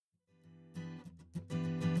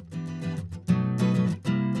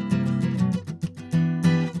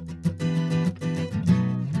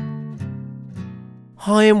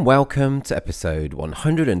Hi and welcome to episode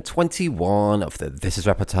 121 of the This is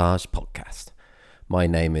Reportage podcast. My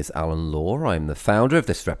name is Alan Law. I'm the founder of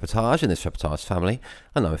This Reportage and This Reportage family,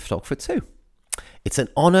 and I'm a photographer too. It's an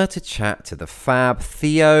honour to chat to the fab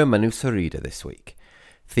Theo Manusarida this week.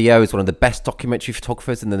 Theo is one of the best documentary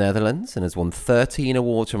photographers in the Netherlands and has won 13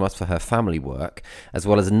 awards from us for her family work, as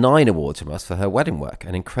well as 9 awards from us for her wedding work,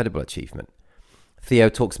 an incredible achievement. Theo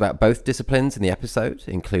talks about both disciplines in the episode,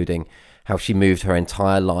 including how she moved her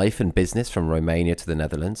entire life and business from Romania to the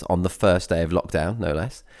Netherlands on the first day of lockdown, no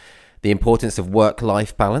less, the importance of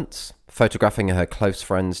work-life balance, photographing her close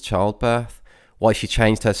friend's childbirth, why she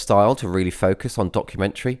changed her style to really focus on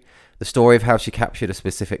documentary, the story of how she captured a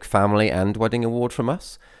specific family and wedding award from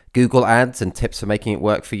us, Google Ads and tips for making it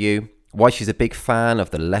work for you, why she's a big fan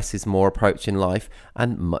of the less is more approach in life,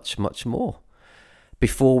 and much, much more.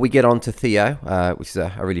 Before we get on to Theo, which is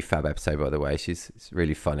a really fab episode, by the way, she's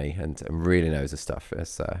really funny and really knows her stuff.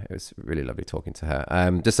 It was really lovely talking to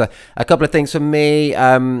her. Just a couple of things from me.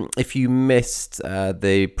 If you missed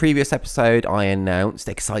the previous episode, I announced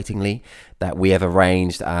excitingly that we have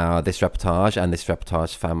arranged our This Reportage and This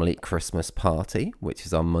Reportage family Christmas party, which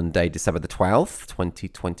is on Monday, December the 12th,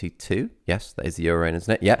 2022. Yes, that is the year in,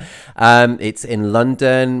 isn't it? Yeah. It's in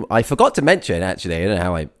London. I forgot to mention, actually, I don't know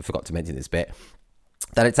how I forgot to mention this bit,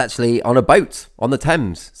 that it's actually on a boat on the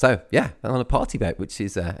Thames. So yeah, on a party boat, which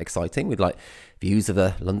is exciting, with like views of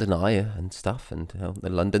the London Eye and stuff, and the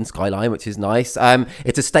London skyline, which is nice.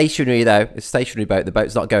 It's a stationary though. It's a stationary boat. The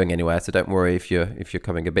boat's not going anywhere, so don't worry if you're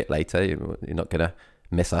coming a bit later. You're not gonna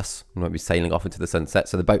miss us. We won't be sailing off into the sunset.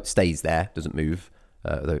 So the boat stays there, doesn't move.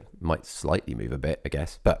 Though it might slightly move a bit, I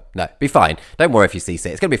guess. But no, be fine. Don't worry if you see it.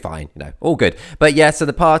 It's going to be fine. All good. But yeah, so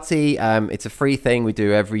the party, it's a free thing we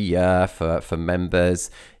do every year for members.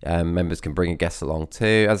 Members can bring a guest along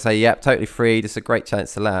too. As I say, yep, totally free. Just a great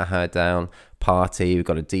chance to let our hair down. Party. We've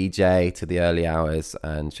got a DJ to the early hours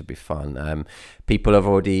and should be fun. People have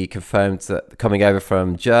already confirmed that coming over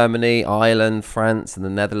from Germany, Ireland, France and the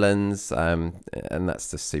Netherlands, and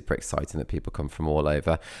that's just super exciting that people come from all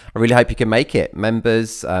over. I really hope you can make it.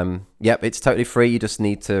 Members, yep, it's totally free. You just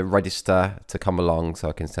need to register to come along so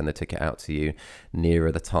I can send the ticket out to you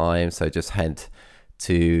nearer the time. So just head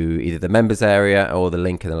to either the members area or the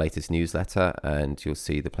link in the latest newsletter, and you'll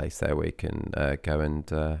see the place there where you can go and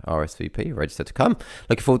RSVP, register to come.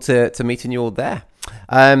 Looking forward to meeting you all there.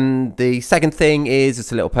 The second thing is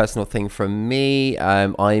just a little personal thing from me.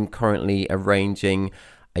 I'm currently arranging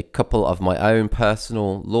a couple of my own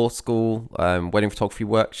personal law school wedding photography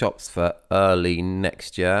workshops for early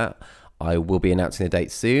next year. I will be announcing a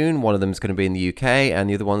date soon. One of them is going to be in the UK and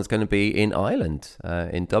the other one is going to be in Ireland,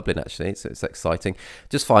 in Dublin actually. So it's exciting.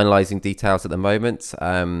 Just finalising details at the moment.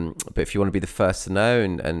 But if you want to be the first to know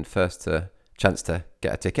and first to chance to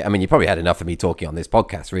get a ticket. I mean, you probably had enough of me talking on this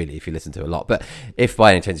podcast, really, if you listen to a lot. But if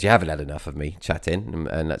by any chance you haven't had enough of me chatting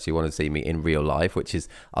and actually want to see me in real life, which is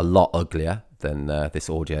a lot uglier than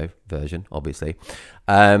this audio version, obviously,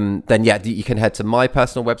 then yeah, you can head to my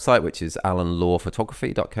personal website, which is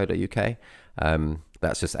alanlawphotography.co.uk.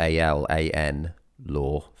 That's just ALAN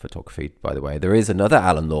Law Photography, by the way. There is another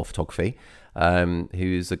Alan Law Photography,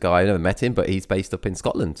 who's a guy, I never met him, but he's based up in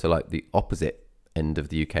Scotland, so like the opposite end of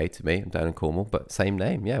the UK to me. I'm down in Cornwall, but same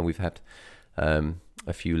name. Yeah, we've had a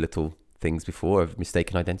few little things before of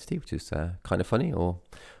mistaken identity, which is kind of funny, or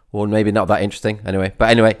maybe not that interesting. Anyway,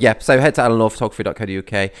 yeah. So head to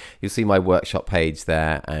alanlawphotography.co.uk. You'll see my workshop page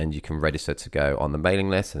there, and you can register to go on the mailing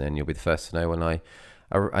list, and then you'll be the first to know when I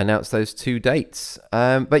announce those 2 dates.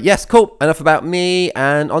 But yes, cool. Enough about me,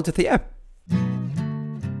 and on to Theo.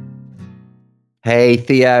 Hey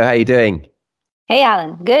Theo, how you doing? Hey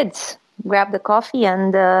Alan, good. Grab the coffee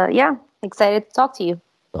and yeah, excited to talk to you.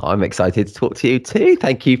 I'm excited to talk to you too.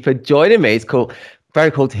 Thank you for joining me. It's cool.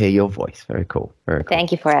 Very cool to hear your voice. Very cool. Very cool.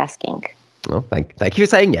 Thank you for asking. Oh, thank you for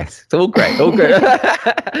saying yes. It's all great. All good.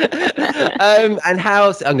 And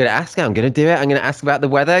how's, I'm going to ask, I'm going to do it. I'm going to ask about the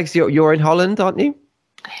weather, because you're in Holland, aren't you?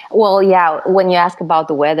 Well, yeah, when you ask about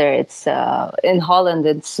the weather, it's in Holland,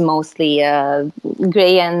 it's mostly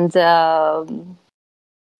gray and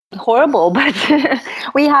horrible, but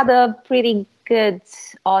we had a pretty good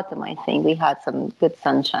autumn, I think. We had some good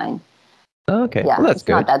sunshine. Okay, yeah, well, that's it's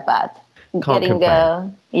good. Not that bad. Can't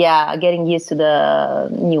complain. Getting used to the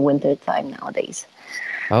new winter time nowadays.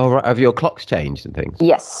 Oh, right. Have your clocks changed and things?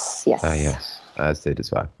 Yes. Oh, yes. As did as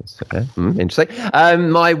well. Interesting.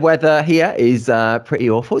 My weather here is pretty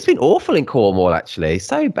awful. It's been awful in Cornwall, actually.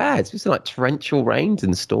 So bad. It's just like torrential rains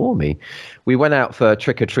and stormy. We went out for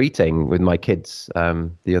trick-or-treating with my kids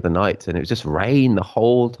the other night, and it was just rain the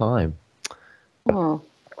whole time.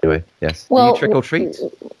 Anyway, yes. Well, do you trick or treat?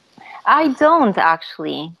 I don't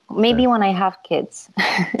actually. Maybe when I have kids.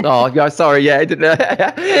 Oh, yeah, sorry. Yeah, I didn't know.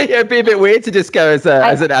 Yeah, it'd be a bit weird to just go as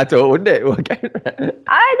an adult, wouldn't it?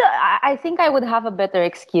 I think I would have a better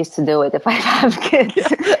excuse to do it if I have kids.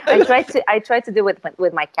 I try to do it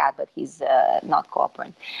with my cat, but he's not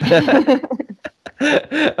cooperating.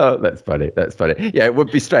 Oh, that's funny. That's funny. Yeah, it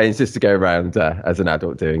would be strange just to go around as an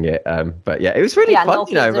adult doing it. But yeah, it was really fun. No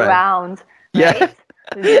kids around. Yeah. Right?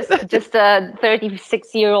 just a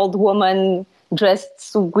 36-year-old woman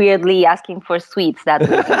dressed weirdly asking for sweets. That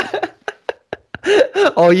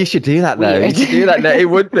Oh, you should do that though. You should do that. It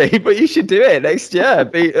would be, but you should do it next year.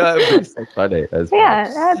 It'd be so funny.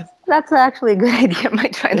 That's actually a good idea. I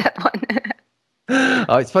might try that one.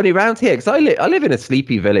 Oh, it's funny around here because I live in a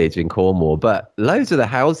sleepy village in Cornwall, but loads of the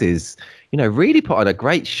houses, really put on a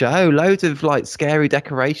great show. Loads of like scary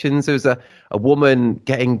decorations. There was a woman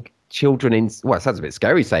getting children in. Well, it sounds a bit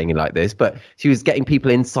scary saying it like this, but she was getting people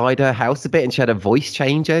inside her house a bit, and she had a voice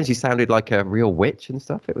changer, and she sounded like a real witch and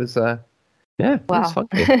stuff. It was wow. It was funny.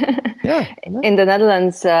 Yeah. In the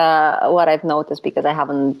Netherlands, what I've noticed, because I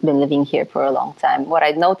haven't been living here for a long time, what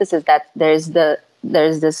I've noticed is that there's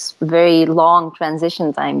this very long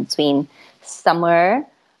transition time between summer,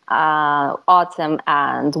 autumn,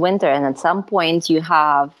 and winter. And at some point, you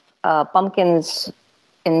have pumpkins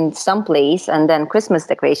in some place, and then Christmas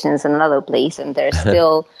decorations in another place. And there's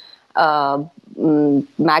still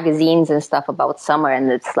magazines and stuff about summer, and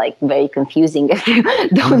it's like very confusing if you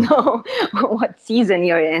don't know what season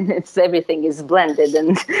you're in. Everything is blended,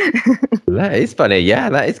 and that is funny. Yeah,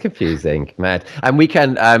 that is confusing, mad. And we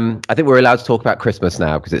can I think we're allowed to talk about Christmas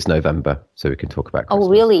now because it's November, so we can talk about Christmas. Oh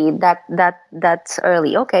really? That's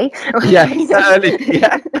early. Okay. Yeah, it's early.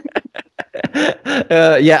 Yeah.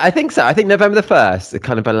 Yeah, I think so. I think November the 1st, it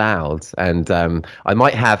kind of allowed. And I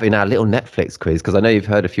might have in our little Netflix quiz, because I know you've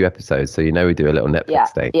heard a few episodes, so we do a little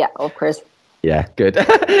Netflix thing. Yeah, of course. Yeah, good.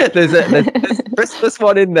 there's Christmas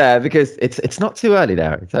one in there because it's not too early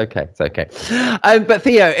now. It's okay. It's okay. But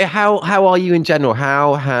Theo, how are you in general?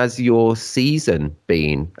 How has your season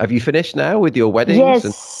been? Have you finished now with your weddings?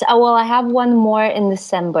 Yes. Well, I have one more in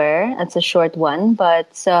December. It's a short one,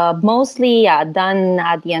 but mostly done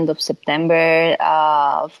at the end of September.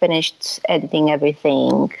 Finished editing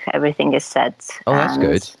everything. Everything is set. Oh, that's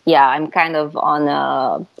good. Yeah, I'm kind of on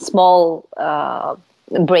a small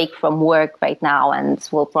break from work right now, and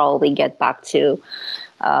we'll probably get back to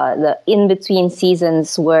the in-between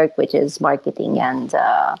seasons work, which is marketing and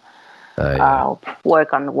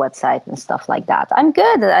work on the website and stuff like that. I'm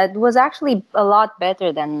good. It was actually a lot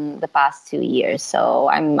better than the past 2 years, so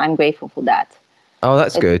I'm grateful for that. Oh,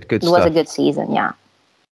 that's good. Good stuff. It was a good season, yeah.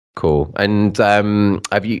 Cool. And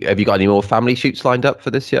have you got any more family shoots lined up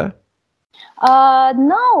for this year?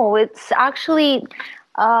 No, it's actually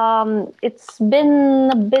it's been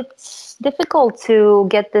a bit difficult to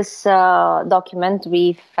get this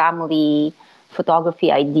documentary family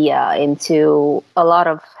photography idea into a lot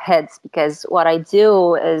of heads, because what I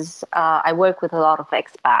do is I work with a lot of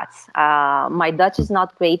expats. My Dutch is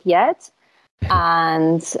not great yet,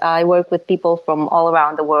 and I work with people from all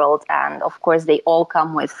around the world, and of course they all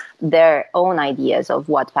come with their own ideas of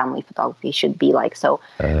what family photography should be like. So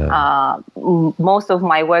most of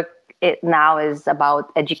my work now is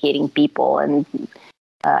about educating people and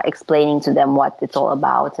explaining to them what it's all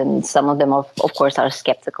about. And some of them, of course, are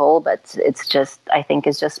skeptical, but I think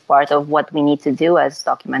it's just part of what we need to do as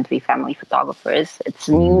documentary family photographers. It's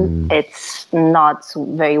new, it's not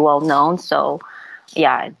very well known. So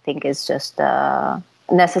yeah, I think it's just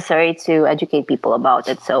necessary to educate people about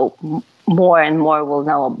it. So more and more will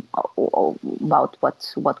know about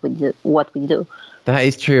what we do. That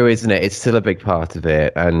is true, isn't it? It's still a big part of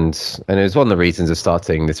it, and it was one of the reasons of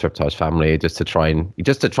starting this Reportage Family, just to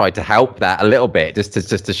try to help that a little bit, just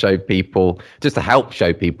to show people, just to help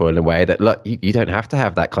show people in a way that, look, you don't have to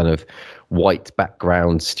have that kind of white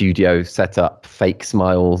background studio setup, fake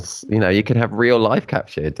smiles. You can have real life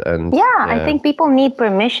captured. And I think people need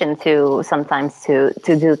permission to sometimes to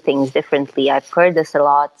do things differently. I've heard this a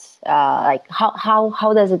lot. Like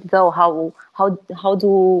how does it go? How do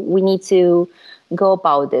we need to go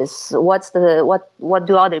about this? What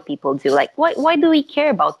do other people do? Like why do we care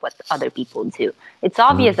about what other people do? It's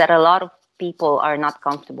obvious that a lot of people are not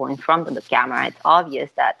comfortable in front of the camera. It's obvious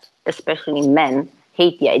that especially men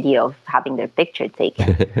hate the idea of having their picture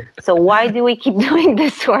taken. So why do we keep doing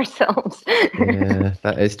this to ourselves? Yeah,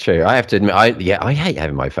 that is true. I have to admit, I hate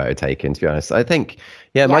having my photo taken, to be honest. I think,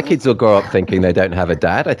 my kids will grow up thinking they don't have a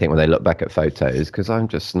dad, I think, when they look back at photos, because I'm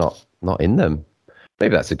just not in them.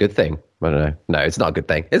 Maybe that's a good thing. I don't know. No, it's not a good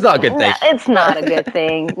thing. It's not a good thing. It's not a good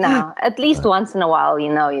thing. No, at least once in a while, you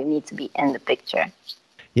need to be in the picture.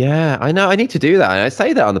 Yeah, I know. I need to do that. And I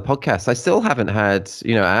say that on the podcast. I still haven't had,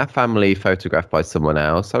 our family photographed by someone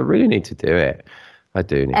else. I really need to do it. I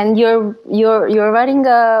do need And you're running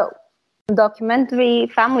a documentary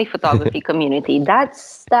family photography community.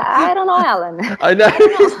 That's that. I don't know, Alan. I know. I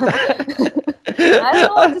don't know. I don't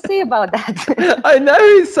know what to say about that. I know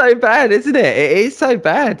it's so bad, isn't it? It is so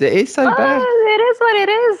bad. It is so Well, bad. it is what it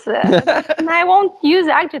is. And I won't use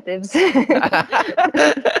adjectives.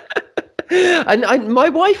 And my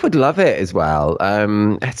wife would love it as well. I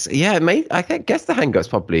guess the hang up's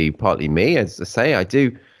probably partly me. As I say, I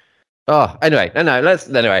do. Oh, anyway,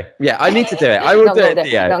 anyway. Yeah, I need to do it. I will Don't do go it, there.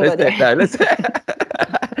 Theo. Don't Let's go do there. it. No, let's.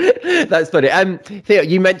 That's funny. Theo,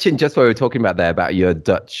 you mentioned just what we were talking about there about your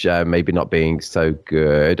Dutch maybe not being so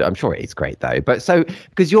good. I'm sure it is great though. But so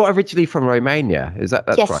because you're originally from Romania, that's right,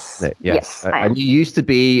 Yes. isn't it? Yes. Yes, I And am. you used to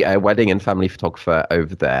be a wedding and family photographer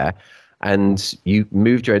over there, and you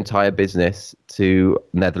moved your entire business to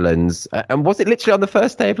Netherlands. And was it literally on the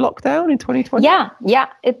first day of lockdown in 2020? Yeah, yeah.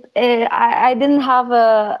 I didn't have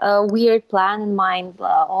a weird plan in mind.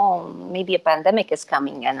 Oh, maybe a pandemic is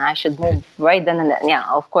coming and I should move right then and then. Yeah,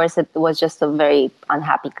 of course, it was just a very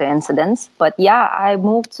unhappy coincidence. But yeah, I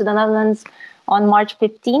moved to the Netherlands on March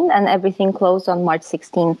 15th and everything closed on March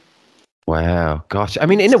 16th. Wow, gosh. I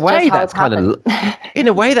mean, in a It's just way, how it happened. in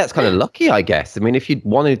a way, that's kind of lucky, I guess. I mean, if you'd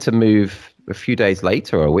wanted to move a few days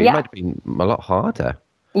later or a week, it Yeah. might have been a lot harder.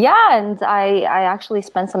 Yeah, and I actually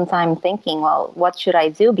spent some time thinking, well, what should I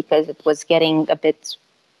do? Because it was getting a bit,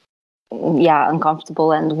 yeah,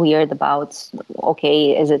 uncomfortable and weird about,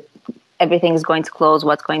 okay, is it everything is going to close?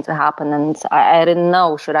 What's going to happen? And I didn't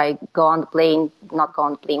know, should I go on the plane, not go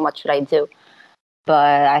on the plane? What should I do?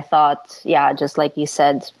 But I thought, yeah, just like you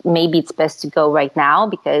said, maybe it's best to go right now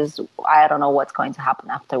because I don't know what's going to happen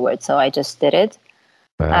afterwards. So I just did it.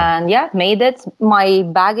 Wow. And yeah, made it. My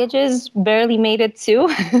baggages barely made it too,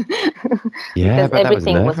 Yeah, because but that was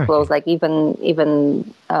everything was nerve-wracking. closed. Like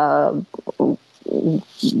even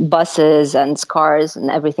buses and cars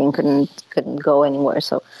and everything couldn't go anywhere.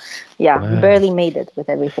 So yeah, Wow. barely made it with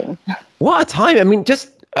everything. What a time.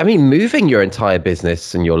 I mean, moving your entire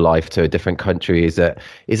business and your life to a different country is a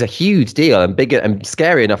huge deal and big and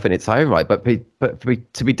scary enough in its own right.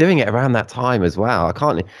 To be doing it around that time as well, I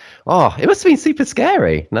can't. Oh, it must have been super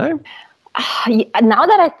scary. No. Now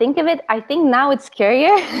that I think of it, I think now it's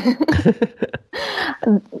scarier.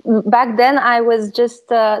 Back then, I was just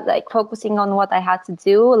like focusing on what I had to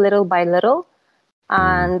do little by little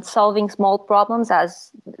and solving small problems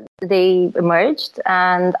as they emerged.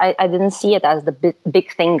 And I didn't see it as the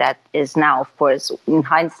big thing that is now. Of course, in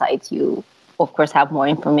hindsight, you, of course, have more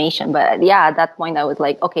information. But yeah, at that point, I was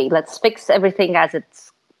like, okay, let's fix everything as it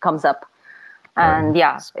comes up. And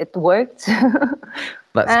yeah, it worked.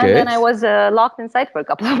 That's And then good. I was locked inside for a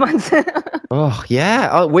couple of months. Oh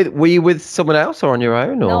yeah. Were you with someone else or on your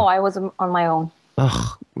own No, or? I was on my own.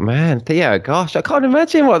 Oh man, Theo, gosh, I can't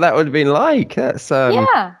imagine what that would have been like. That's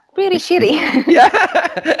Yeah, pretty shitty. yeah.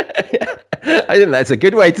 I think that's a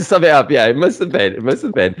good way to sum it up. Yeah, it must have been. It must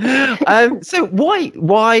have been. So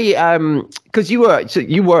because you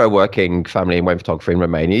were a working family and web photographer in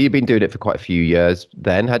Romania. You've been doing it for quite a few years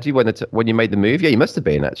then. Had you when you made the move? Yeah, you must have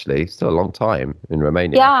been actually. Still a long time in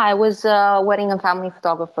Romania. Yeah, I was a wedding and family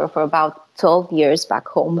photographer for about 12 years back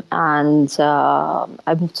home. And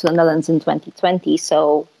I moved to the Netherlands in 2020.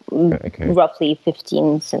 So Okay. roughly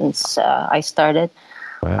 15 since I started.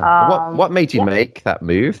 Wow. What made you Yeah. make that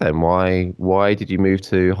move then? Why did you move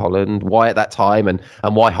to Holland? Why at that time and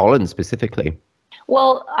why Holland specifically?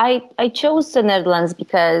 Well, I chose the Netherlands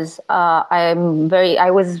because I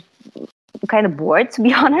was kind of bored, to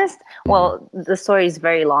be honest. Well, the story is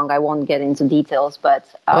very long. I won't get into details, but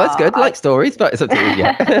Oh, that's good. Like stories, but it's up to you.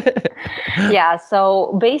 Yeah. yeah.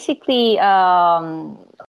 So basically,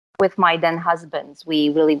 with my then husband, we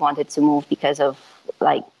really wanted to move because of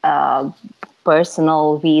like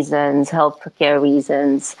personal reasons, healthcare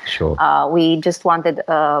reasons. Sure. We just wanted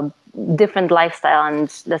a different lifestyle, and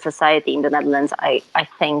the society in the Netherlands, I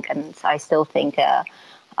think, and I still think,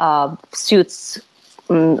 suits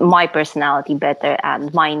my personality better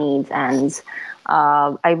and my needs. And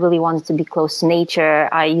I really wanted to be close to nature.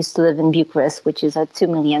 I used to live in Bucharest, which is a 2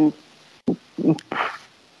 million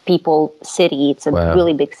people city. It's a Wow.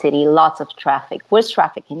 really big city, lots of traffic. Worst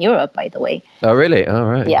traffic in Europe, by the way. Oh, really? All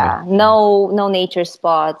right. Yeah, no nature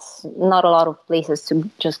spots, not a lot of places to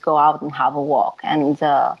just go out and have a walk. And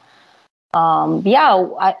yeah,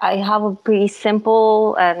 I have a pretty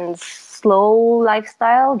simple and slow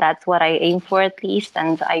lifestyle. That's what I aim for, at least.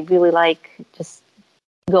 And I really like just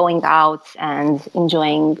going out and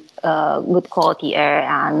enjoying good quality air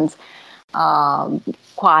and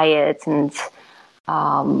quiet and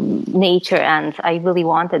nature, and I really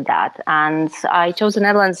wanted that. And I chose the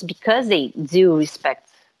Netherlands because they do respect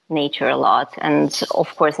nature a lot, and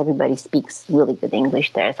of course everybody speaks really good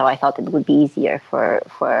English there, so I thought it would be easier for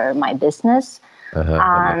my business. That makes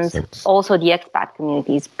And sense. also the expat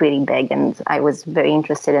community is pretty big, and I was very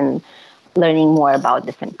interested in learning more about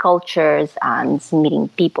different cultures and meeting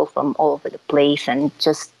people from all over the place and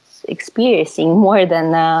just experiencing more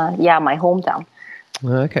than my hometown.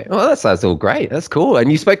 Okay. Well, that sounds all great. That's cool.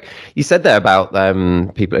 And you said there about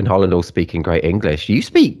people in Holland all speaking great English. You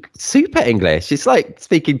speak super English. It's like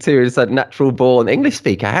speaking to a natural born English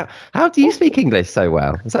speaker. How do you speak English so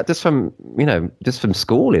well? Is that just from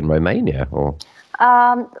school in Romania or?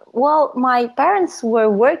 Well, my parents were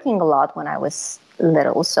working a lot when I was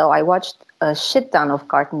little, so I watched a shit ton of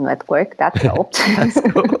Cartoon Network. That helped. That's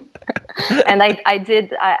cool. And I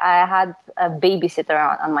had a babysitter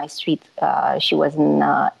on my street. She was an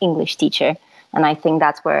English teacher. And I think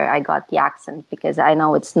that's where I got the accent, because I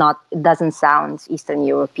know it doesn't sound Eastern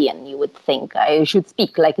European. You would think I should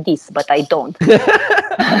speak like this, but I don't.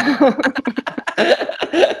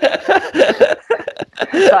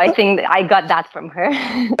 So I think I got that from her.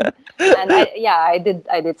 And I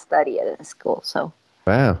did study it in school. So.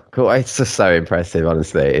 Wow, cool. It's just so impressive,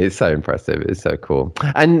 honestly. It's so impressive. It's so cool.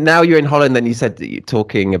 And now you're in Holland, then you said that you're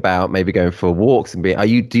talking about maybe going for walks and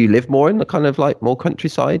do you live more in the kind of like more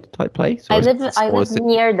countryside type place? I live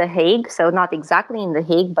near The Hague, so not exactly in The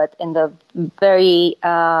Hague, but in the very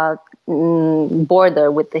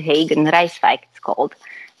border with The Hague, in Rijswijk it's called.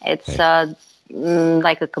 It's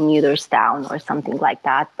like a commuter's town or something like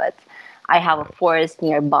that, but I have a forest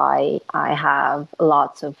nearby. I have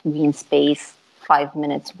lots of green space, 5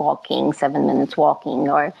 minutes walking, 7 minutes walking,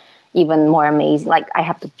 or even more amazing. Like I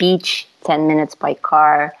have the beach, 10 minutes by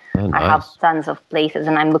car. Oh, nice. I have tons of places,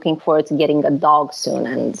 and I'm looking forward to getting a dog soon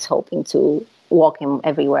and hoping to walk him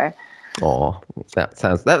everywhere. Oh, that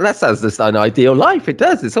sounds just an ideal life. It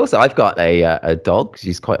does. It's also I've got a dog.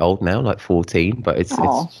 She's quite old now, like 14, but it's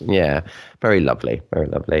very lovely, very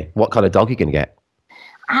lovely. What kind of dog are you gonna get?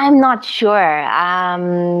 I'm not sure.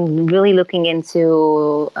 I'm really looking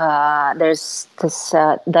into. There's this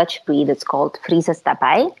Dutch breed. It's called Friese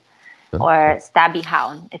Stabij or Stabby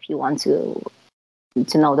Hound, if you want to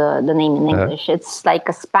know the name in English. It's like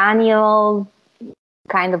a spaniel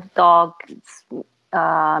kind of dog. It's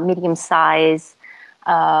medium size,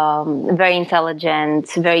 very intelligent,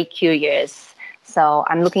 very curious. So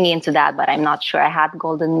I'm looking into that, but I'm not sure. I had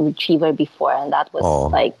golden retriever before, and that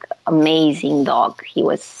was like amazing dog. He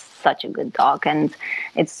was such a good dog, and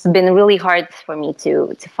it's been really hard for me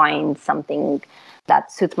to find something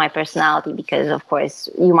that suits my personality, because of course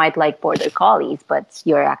you might like border collies, but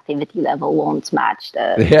your activity level won't match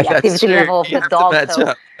the activity level of the dog.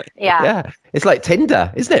 So, yeah, it's like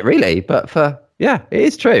Tinder, isn't it? Really, but it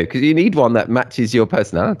is true, because you need one that matches your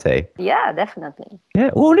personality. Yeah, definitely. Yeah.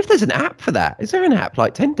 Well, if there's an app for that, is there an app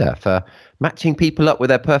like Tinder for matching people up with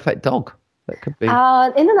their perfect dog? That could be.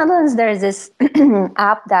 In the Netherlands, there's this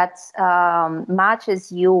app that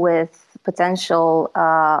matches you with potential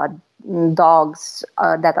dogs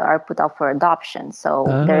that are put up for adoption. So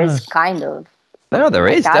there is kind of. No, there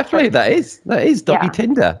is definitely that is doggy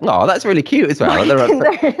Tinder. Oh, that's really cute as well.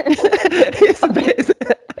 It's a bit.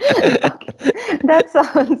 That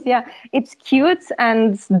sounds it's cute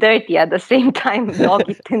and dirty at the same time.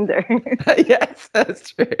 Doggy Tinder. Yes, that's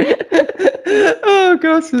true. Oh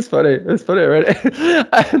gosh, it's funny. It's funny already.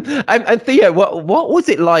 And Theo, what was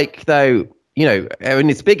it like though? You know, I mean,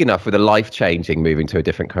 it's big enough with a life-changing moving to a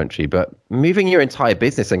different country, but moving your entire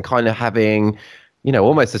business and kind of having, you know,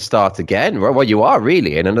 almost a start again. Well, you are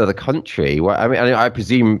really in another country. Well, I mean, I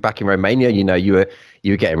presume back in Romania, you know, you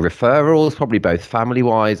were getting referrals, probably both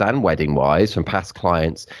family-wise and wedding-wise from past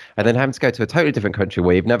clients, and then having to go to a totally different country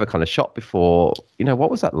where you've never kind of shot before. You know,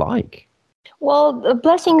 what was that like? Well, a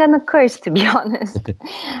blessing and a curse, to be honest.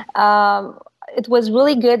 It was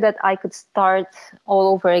really good that I could start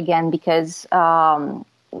all over again, because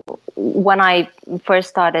when I first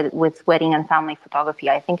started with wedding and family photography,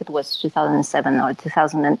 I think it was 2007 or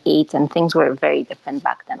 2008, and things were very different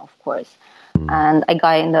back then, of course. And I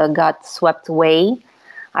got swept away.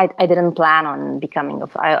 I didn't plan on becoming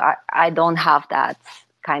I don't have that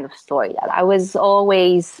kind of story. That I was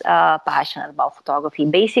always passionate about photography.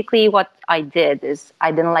 Basically, what I did is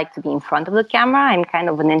I didn't like to be in front of the camera. I'm kind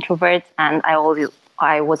of an introvert, and I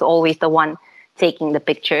was always the one taking the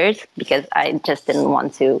pictures, because I just didn't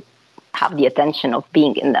want to have the attention of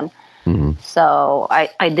being in them. So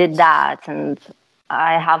I did that, and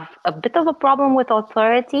I have a bit of a problem with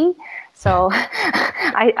authority. So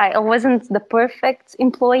I wasn't the perfect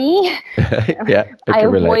employee. Yeah, I I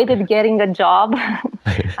can relate. avoided getting a job.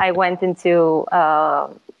 I went into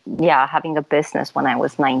having a business when I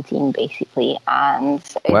was 19, basically, and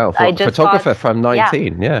Wow, I for just got photographer from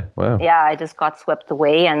 19. Yeah, wow. I just got swept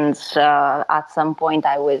away, and at some point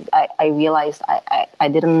I realized I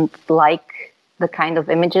didn't like the kind of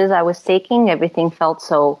images I was taking. Everything felt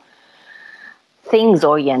so things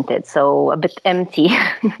oriented, so a bit empty,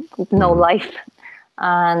 no life.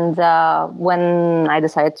 And when I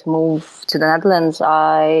decided to move to the Netherlands,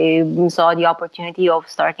 I saw the opportunity of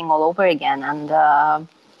starting all over again. And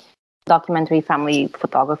documentary family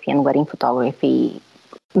photography and wedding photography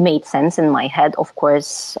made sense in my head. Of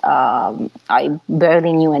course, I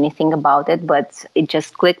barely knew anything about it, but it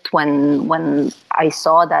just clicked when I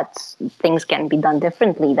saw that things can be done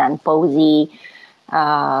differently than posy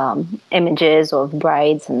images of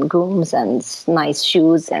brides and grooms and nice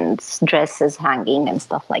shoes and dresses hanging and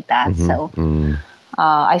stuff like that. So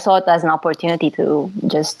I saw it as an opportunity to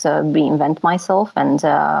just reinvent myself. And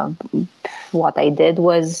what I did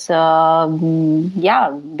was,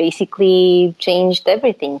 basically changed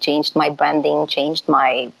everything, changed my branding, changed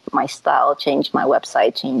my style, changed my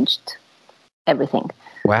website, changed everything.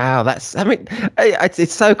 Wow, I mean,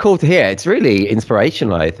 it's so cool to hear. It's really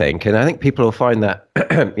inspirational, I think. And I think people will find that,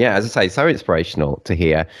 yeah, as I say, so inspirational to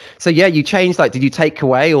hear. So, yeah, you changed, like, did you take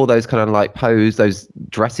away all those kind of like those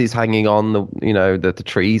dresses hanging on the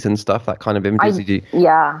trees and stuff, that kind of images?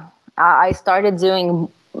 I started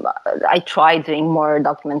I tried doing more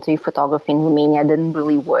documentary photography in Romania. It didn't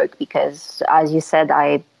really work because, as you said,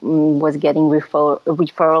 I was getting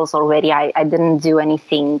referrals already. I didn't do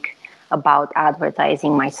anything about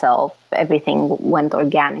advertising myself. Everything went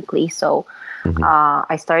organically. So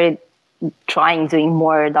I started doing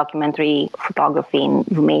more documentary photography in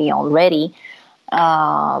Romania already.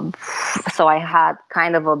 So I had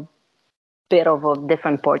kind of a bit of a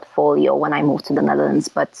different portfolio when I moved to the Netherlands,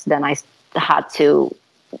 but then I had to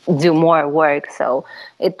do more work. So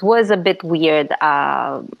it was a bit weird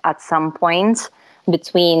at some point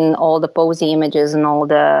between all the posy images and all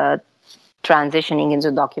the transitioning into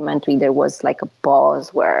documentary. There was like a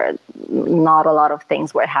pause where not a lot of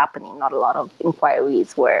things were happening, not a lot of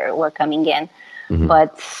inquiries were coming in.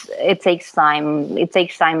 But it takes time. It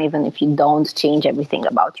takes time even if you don't change everything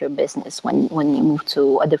about your business. When you move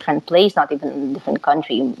to a different place, not even a different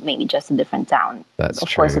country, maybe just a different town. That's of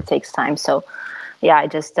true. course, it takes time. So, yeah, I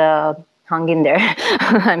just hung in there.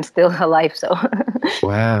 I'm still alive, so.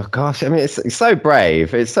 Wow, gosh! I mean, it's so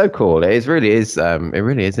brave. It's so cool. It really is. It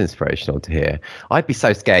really is inspirational to hear. I'd be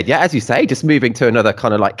so scared. Yeah, as you say, just moving to another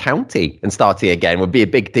kind of like county and starting again would be a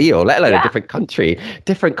big deal. Let alone a different country,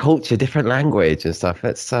 different culture, different language and stuff.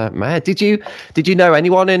 It's mad. Did you know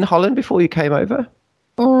anyone in Holland before you came over?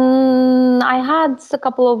 I had a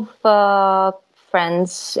couple of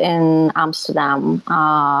friends in Amsterdam,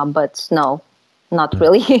 but no, not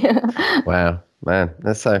really. Wow, man,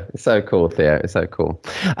 it's so cool, Theo. It's so cool.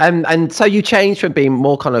 And so you changed from being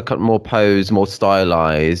more kind of more posed, more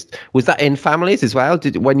stylized. Was that in families as well?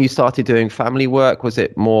 When you started doing family work, was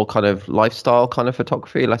it more kind of lifestyle kind of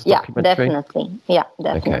photography, less documentary? Definitely. Yeah,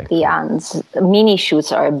 definitely. Okay. And mini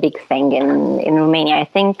shoots are a big thing in Romania. I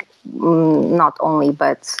think not only,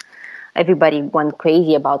 but everybody went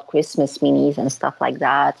crazy about Christmas minis and stuff like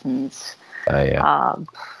that. And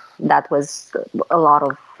that was a lot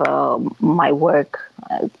of my work,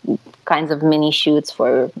 kinds of mini shoots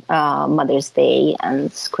for Mother's Day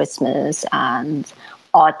and Christmas and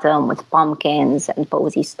autumn with pumpkins and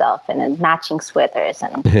posy stuff and then matching sweaters.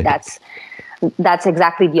 And that's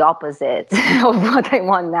exactly the opposite of what I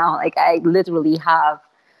want now. Like, I literally have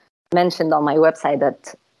mentioned on my website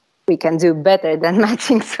that we can do better than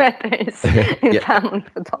matching sweaters in family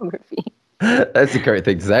photography. That's a great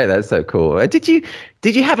thing to say. That's so cool. Did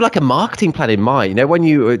you have like a marketing plan in mind? You know,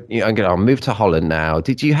 when I'll move to Holland now.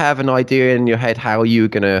 Did you have an idea in your head how you were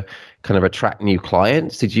going to kind of attract new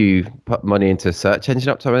clients? Did you put money into search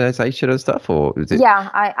engine optimization and stuff, or was it? Yeah,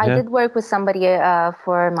 I did work with somebody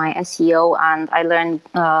for my SEO, and I learned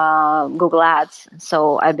Google Ads.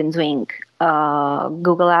 So I've been doing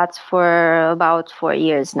Google Ads for about 4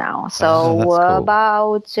 years now. So that's cool.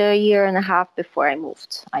 About a year and a half before I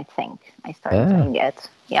moved, I think I started doing it.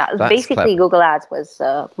 Yeah, basically clever. Google Ads was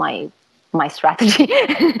my strategy.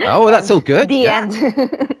 Oh, that's all good. The end.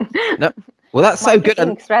 No, Well, that's so good.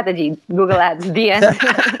 Marketing strategy, Google Ads, the end.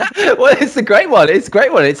 Well, it's a great one. It's a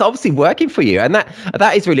great one. It's obviously working for you, and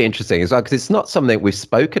that is really interesting as well, because it's not something we've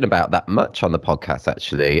spoken about that much on the podcast.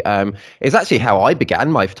 Actually, it's actually how I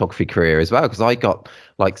began my photography career as well, because I got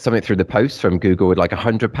like something through the post from Google with like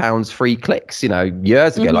 £100 free clicks,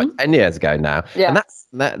 years ago, like 10 years ago now, and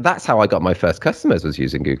that's how I got my first customers, was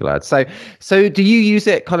using Google Ads. So do you use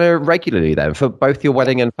it kind of regularly then for both your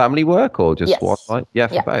wedding and family work, or just one? Like,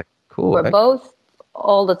 for both. Cool. For both,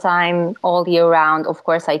 all the time, all year round. Of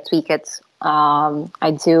course, I tweak it.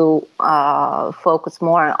 I do focus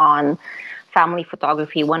more on family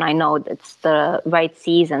photography when I know it's the right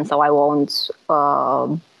season, so I won't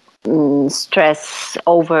stress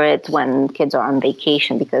over it when kids are on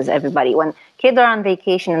vacation, because when kids are on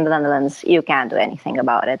vacation in the Netherlands, you can't do anything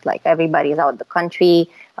about it. Like, everybody's out of the country.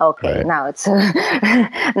 Okay, right.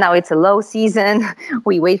 Now it's a low season.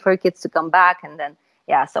 We wait for kids to come back, and then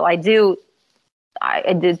so I did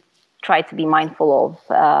try to be mindful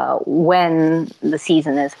of when the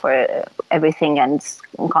season is for everything, and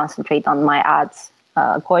concentrate on my ads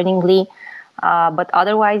accordingly. But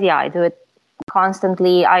otherwise, I do it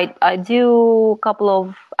constantly. I do a couple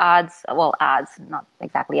of ads, not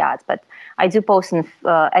exactly ads, but I do post in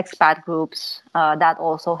expat groups. That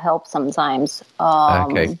also helps sometimes.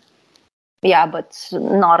 Okay. Yeah, but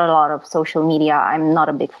not a lot of social media. I'm not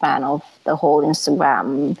a big fan of the whole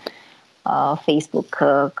Instagram,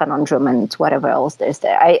 Facebook conundrum, and whatever else there's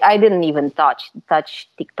there. I didn't even touch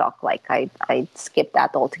TikTok. Like, I skipped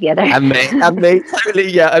that altogether. And me, totally.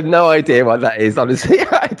 Yeah, I have no idea what that is. Honestly,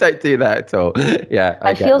 I don't do that at all. Yeah,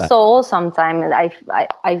 I feel so old sometimes.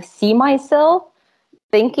 I see myself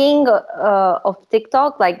thinking of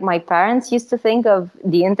TikTok like my parents used to think of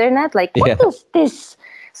the internet. Like, what is this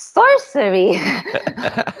sorcery?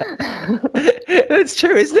 It's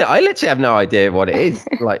true, isn't it? I literally have no idea what it is.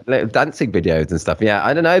 Like dancing videos and stuff. Yeah,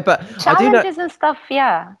 I don't know, but challenges and stuff.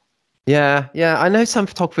 Yeah, I know some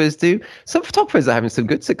photographers do. Some photographers are having some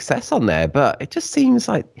good success on there, but it just seems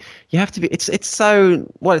like you have to be. It's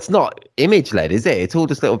so well. It's not image led, is it? It's all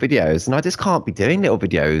just little videos, and I just can't be doing little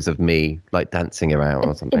videos of me like dancing around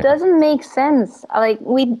or something. It doesn't make sense. Like,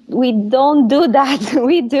 we don't do that.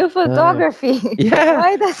 We do photography.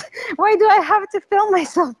 Yeah. Why do I have to film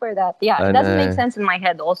myself for that? Yeah, it doesn't make sense in my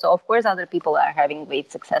head. Also, of course, other people are having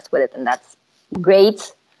great success with it, and that's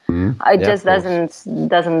great. It just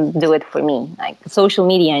doesn't do it for me. Like, social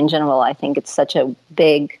media in general, I think it's such a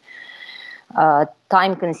big,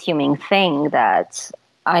 time-consuming thing that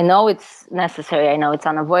I know it's necessary. I know it's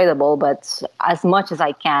unavoidable, but as much as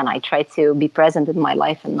I can, I try to be present in my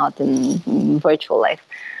life and not in virtual life.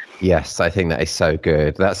 Yes, I think that is so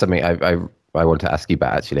good. That's something I want to ask you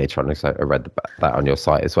about actually later on, because I read that on your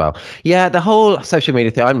site as well. Yeah, the whole social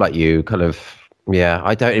media thing, I'm like you, kind of. Yeah,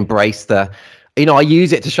 I don't embrace I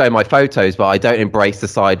use it to show my photos, but I don't embrace the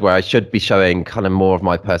side where I should be showing kind of more of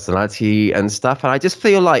my personality and stuff. And I just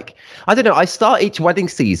feel like, I don't know, I start each wedding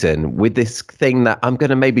season with this thing that I'm going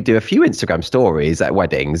to maybe do a few Instagram stories at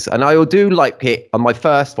weddings, and I will do like it on my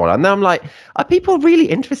first one. And then I'm like, are people really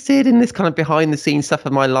interested in this kind of behind the scenes stuff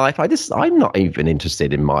of my life? I'm not even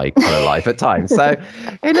interested in my kind of life at times. So,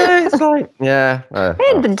 it's like,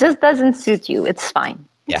 it just doesn't suit you. It's fine.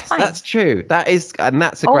 Yes, that's true. That's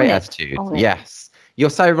a great attitude. Yes,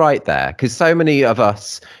 you're so right there, because so many of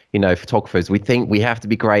us, photographers, we think we have to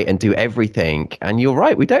be great and do everything, and you're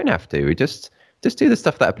right. We don't have to. We just do the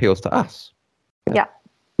stuff that appeals to us. Yeah.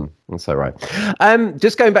 That's so right.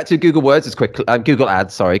 Just going back to Google Words as quickly, Google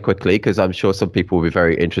Ads, quickly, because I'm sure some people will be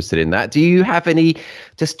very interested in that. Do you have any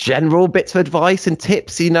just general bits of advice and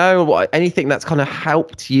tips? Anything that's kind of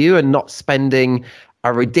helped you and not spending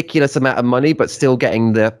a ridiculous amount of money, but still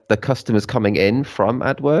getting the customers coming in from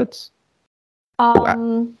AdWords?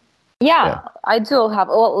 I do have.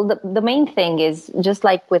 Well, the main thing is, just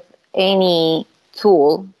like with any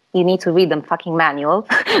tool, you need to read the fucking manual.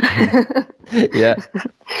 Yeah.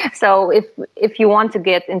 So if you want to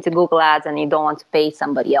get into Google Ads and you don't want to pay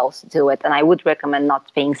somebody else to do it, and I would recommend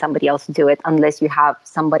not paying somebody else to do it unless you have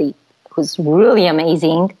somebody who's really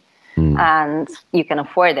amazing and you can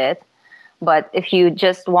afford it. But if you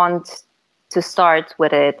just want to start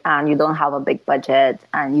with it and you don't have a big budget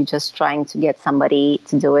and you're just trying to get somebody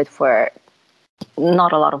to do it for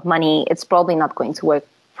not a lot of money, it's probably not going to work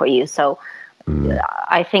for you. So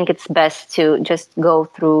I think it's best to just go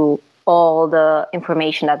through all the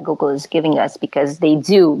information that Google is giving us, because they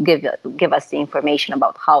do give us the information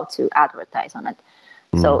about how to advertise on it.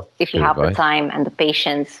 So if you have the time and the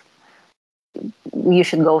patience, you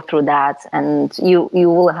should go through that, and you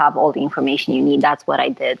will have all the information you need. That's what I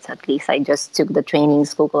did. At least I just took the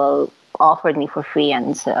trainings Google offered me for free,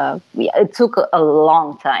 and it took a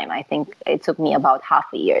long time. I think it took me about half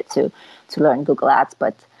a year to learn Google Ads,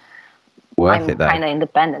 but Worth I'm it though. kind of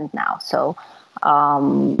independent now. So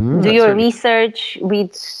do that's your really- research,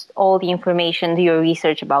 read all the information, do your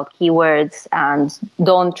research about keywords, and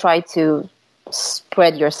don't try to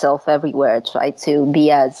spread yourself everywhere. Try to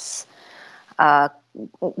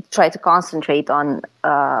concentrate on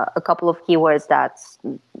a couple of keywords that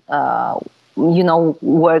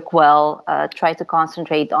work well. Try to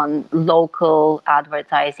concentrate on local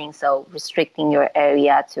advertising, so restricting your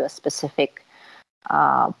area to a specific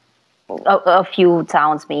a few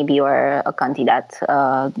towns maybe, or a country that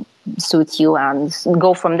suits you, and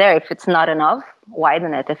go from there. If it's not enough,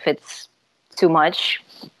 widen it. If it's too much,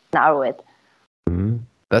 narrow it.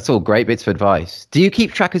 That's all great bits of advice. Do you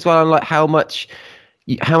keep track as well on like how much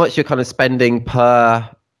you're kind of spending per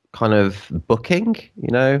kind of booking?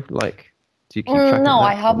 You know, like do you keep track of that? No,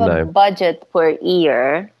 I have a budget per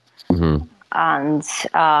year. And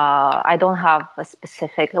I don't have a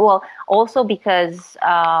specific. Well, also because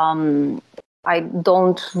I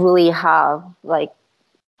don't really have like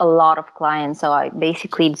a lot of clients, so I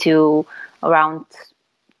basically do around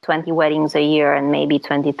 20 weddings a year and maybe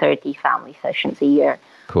 20, 30 family sessions a year.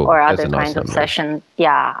 Cool. Or Those other are nice kinds of numbers. sessions.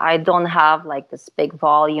 Yeah, I don't have like this big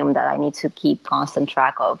volume that I need to keep constant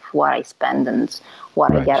track of what I spend and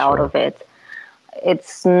what I get out of it.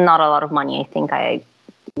 It's not a lot of money. I think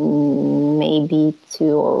maybe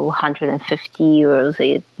 €250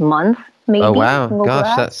 a month, maybe. Oh wow,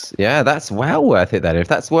 gosh, that's well worth it then. If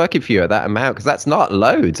that's working for you at that amount, because that's not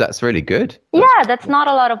loads, that's really good. That's not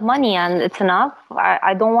a lot of money, and it's enough.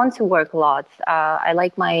 I don't want to work a lot. I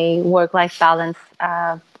like my work-life balance.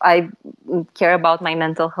 I care about my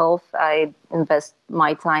mental health. I invest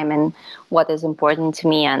my time in what is important to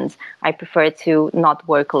me, and I prefer to not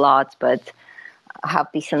work a lot, but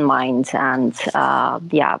have peace in mind and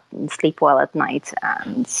sleep well at night.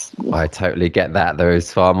 And I totally get that. There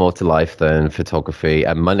is far more to life than photography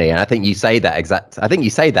and money, and I think you say that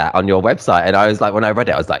on your website, and I was like, when I read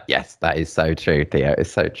it, I was like, yes, that is so true, Theo.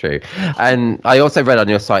 It's so true. And I also read on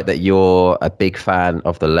your site that you're a big fan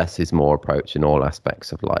of the less is more approach in all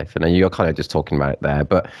aspects of life, and then you're kind of just talking about it there,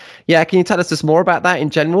 but yeah, can you tell us just more about that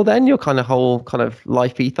in general then, your kind of whole kind of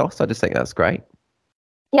life ethos? I just think that's great.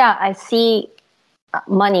 I see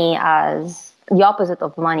money as the opposite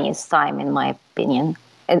of money is time, in my opinion,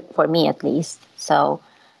 for me at least. So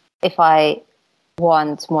if I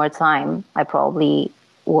want more time, I probably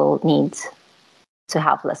will need to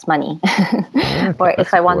have less money. Or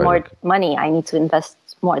if I want more money, I need to invest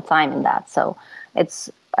more time in that. So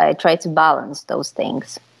I try to balance those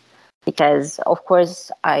things, because of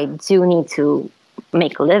course I do need to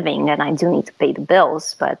make a living and I do need to pay the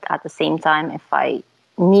bills, but at the same time, if I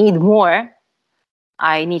need more,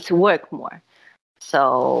 I need to work more.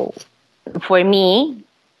 So for me,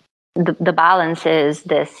 the balance is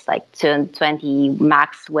this, like 20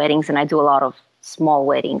 max weddings, and I do a lot of small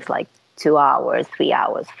weddings, like 2 hours, 3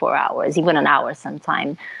 hours, 4 hours, even an hour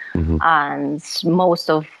sometime. And most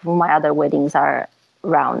of my other weddings are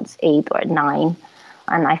around 8 or 9.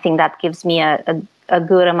 And I think that gives me a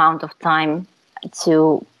good amount of time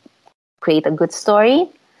to create a good story,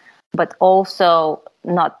 but also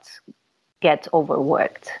not get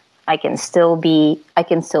overworked. I can still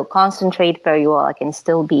concentrate very well. I can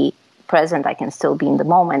still be present. I can still be in the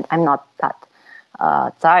moment. I'm not that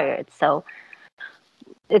tired. So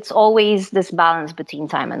it's always this balance between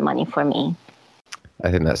time and money for me. I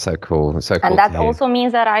think that's so cool. It's so cool. And that also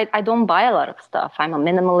means that I don't buy a lot of stuff. I'm a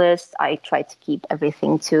minimalist. I try to keep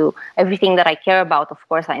everything that I care about. Of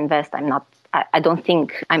course, I invest. I don't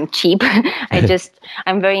think I'm cheap.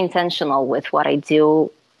 I'm very intentional with what I do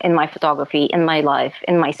in my photography, in my life,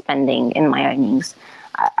 in my spending, in my earnings.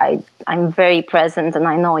 I'm very present, and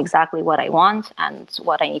I know exactly what I want and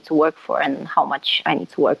what I need to work for and how much I need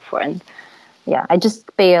to work for. And I just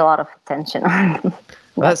pay a lot of attention.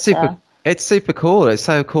 That's super. It's super cool. It's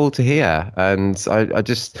so cool to hear. And I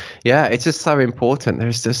just, it's just so important.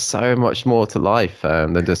 There's just so much more to life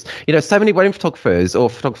than just, so many wedding photographers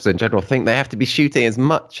or photographers in general think they have to be shooting as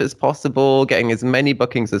much as possible, getting as many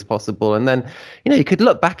bookings as possible. And then, you could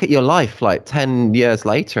look back at your life like 10 years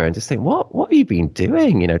later and just think, what have you been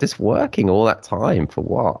doing? Just working all that time for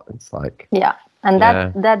what? It's like, and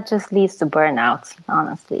that just leads to burnout,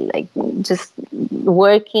 honestly. Like, just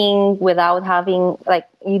working without having, like,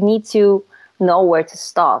 you need to know where to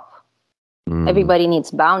stop. Everybody needs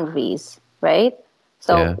boundaries, right?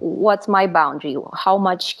 So what's my boundary? How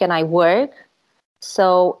much can I work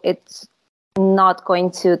so it's not going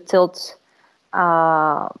to tilt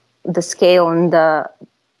the scale in the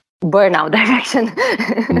burnout direction.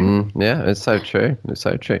 Yeah, it's so true. It's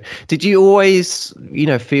so true. Did you always,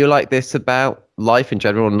 feel like this about life in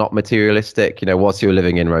general, not materialistic, whilst you were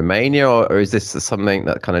living in Romania, or is this something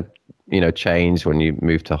that kind of, changed when you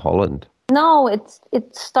moved to Holland? No, it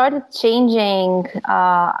started changing.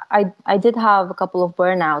 I did have a couple of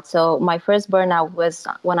burnouts. So my first burnout was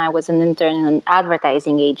when I was an intern in an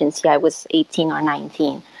advertising agency. I was 18 or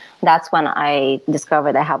 19. That's when I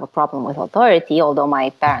discovered I have a problem with authority, although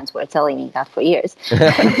my parents were telling me that for years.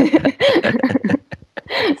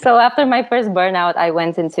 So after my first burnout, I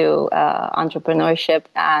went into entrepreneurship,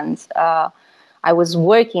 and I was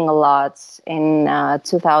working a lot in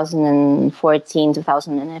 2014,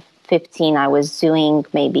 2015. I was doing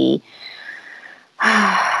maybe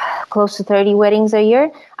close to 30 weddings a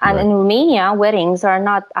year. And in Romania, weddings are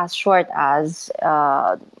not as short as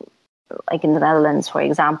like in the Netherlands, for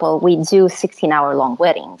example. We do 16-hour long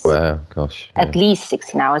weddings. Wow, gosh. Yeah. At least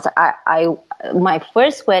 16 hours. My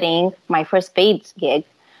first wedding, my first paid gig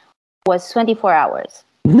was 24 hours.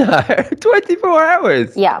 No, 24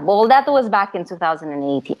 hours. Yeah, well, that was back in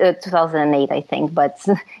 2008, I think. But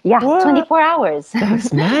yeah, what? 24 hours.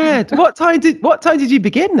 That's mad. What time did you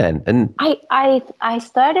begin then? And I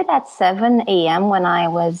started at 7 a.m. when I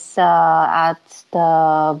was at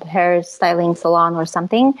the hairstyling salon or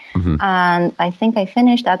something, and I think I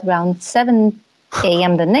finished at around 7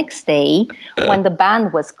 a.m. the next day when the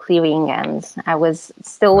band was clearing, and I was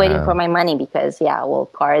still waiting for my money because,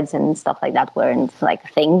 cards and stuff like that weren't like a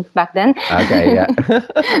thing back then. Okay, yeah.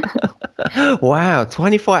 Wow,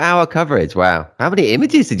 24-hour coverage. Wow. How many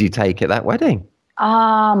images did you take at that wedding?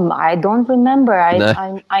 I don't remember. I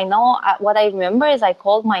know what I remember is I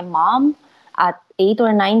called my mom at 8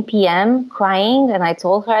 or 9 p.m. crying, and I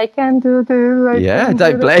told her I can't do this.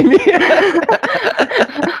 Don't blame me.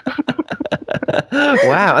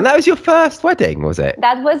 Wow. And that was your first wedding, was it?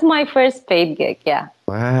 That was my first paid gig, yeah.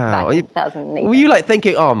 Wow. Back in 2008. Were you like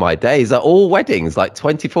thinking, oh, my days are all weddings, like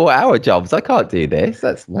 24-hour jobs? I can't do this.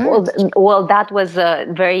 That's mad. Well, that was a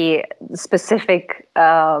very specific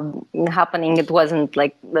happening. It wasn't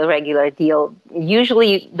like the regular deal.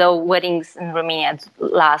 Usually the weddings in Romania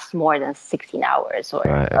last more than 16 hours or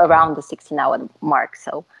around the 16-hour mark.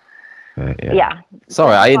 So yeah.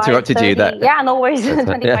 Sorry, I interrupted 30, you. Yeah, no worries.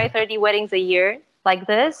 25, 30 weddings a year like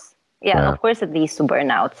this. Yeah, and of course it leads to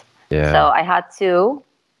burnout. Yeah. So I had to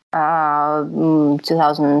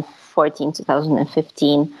 2014,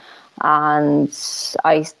 2015, and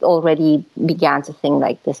I already began to think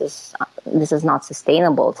like this is not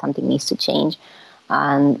sustainable. Something needs to change.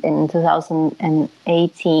 And in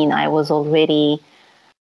 2018, I was already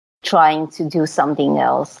trying to do something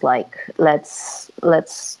else. Like let's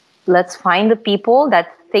find the people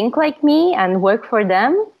that think like me and work for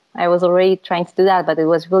them. I was already trying to do that, but it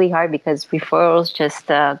was really hard because referrals just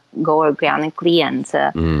go organically, and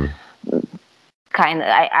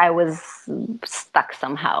I was stuck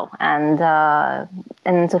somehow. And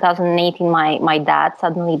in 2018, my dad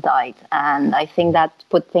suddenly died, and I think that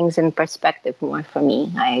put things in perspective more for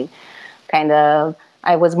me.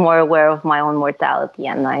 I was more aware of my own mortality,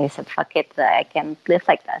 and I said, fuck it, I can't live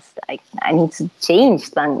like this. I need to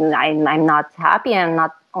change. I'm not happy. I'm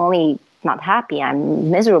not only not happy,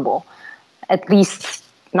 I'm miserable. At least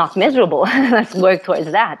not miserable. Let's work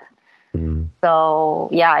towards that.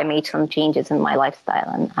 So I made some changes in my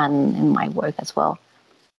lifestyle and in my work as well.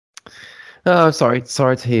 Oh, sorry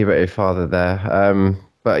to hear about your father there.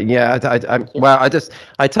 But yeah,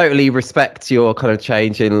 I totally respect your kind of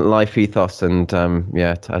change in life ethos, and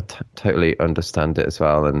I totally understand it as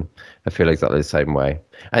well, and I feel exactly the same way.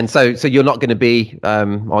 And so you're not going to be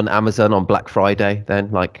on Amazon on Black Friday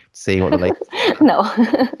then, like seeing what the latest? No,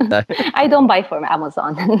 I don't buy from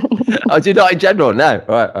Amazon. Oh, do you not in general? No,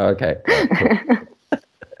 right? Okay.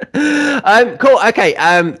 Cool. Cool. Okay.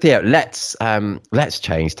 Theo, let's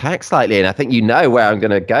change tack slightly, and I think you know where I'm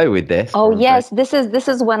going to go with this. Oh yes, this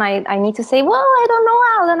is when I need to say, well, I don't know,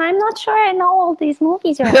 Alan. I'm not sure I know all these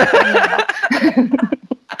movies you're talking about.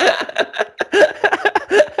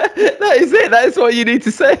 That is it. That is what you need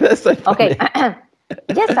to say. That's so funny. Okay.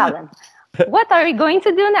 Yes, Alan. What are we going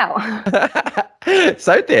to do now?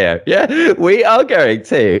 So, Theo, we are going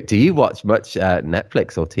to. Do you watch much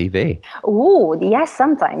Netflix or TV? Ooh, yes,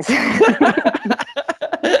 sometimes.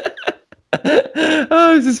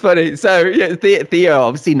 Oh, this is funny. So, Theo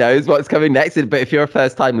obviously knows what's coming next. But if you're a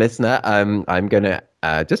first-time listener, I'm going to,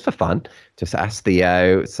 just for fun, just ask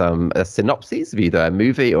Theo some synopses of either a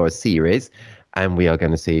movie or a series. And we are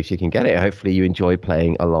going to see if you can get it. Hopefully you enjoy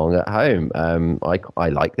playing along at home. I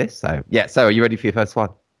like this. So, so are you ready for your first one?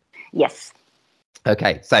 Yes.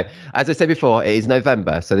 Okay, so as I said before, it is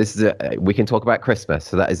November, so this is we can talk about Christmas.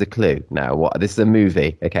 So that is a clue. Now, what this is a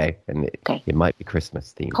movie, okay, and Okay. it might be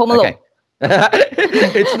Christmas themed. Home Alone. Okay,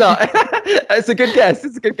 it's not. It's a good guess.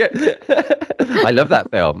 It's a good guess. I love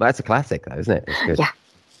that film. That's a classic, though, isn't it? It's good. Yeah.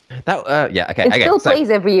 That yeah. Okay. It Okay. still So,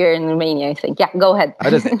 plays every year in Romania, I think. Yeah, go ahead.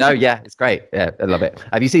 how does it? Oh yeah, it's great. Yeah, I love it.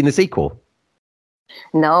 Have you seen the sequel?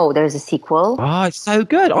 No, there's a sequel. Oh, it's so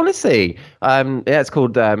good, honestly. Yeah, it's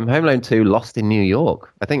called Home Alone 2: Lost in New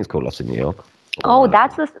York. I think it's called Lost in New York. Oh,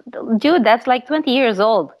 dude, that's like 20 years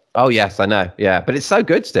old. Oh yes, I know. Yeah, but it's so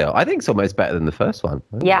good still. I think it's almost better than the first one.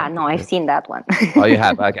 Yeah, no, I've seen that one. Oh, you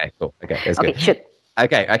have? Okay, cool. Okay, that's Okay, good. shoot.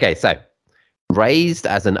 Okay. So, raised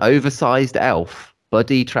as an oversized elf,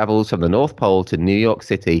 Buddy travels from the North Pole to New York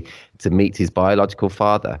City to meet his biological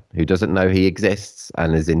father, who doesn't know he exists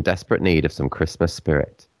and is in desperate need of some Christmas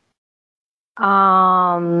spirit.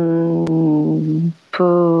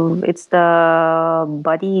 It's the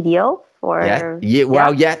Buddy the Elf, or Yeah.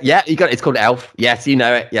 Well, yeah. You got it. It's called Elf. Yes, you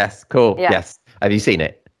know it. Yes, cool. Yeah. Yes. Have you seen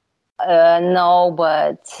it? No,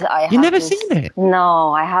 but I have You never seen it?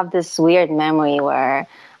 No, I have this weird memory where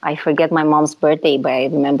I forget my mom's birthday, but I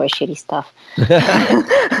remember shitty stuff.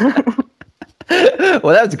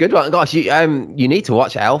 Well, that was a good one. Gosh, you need to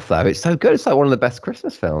watch Elf though. It's so good. It's like one of the best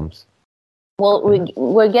Christmas films. Well,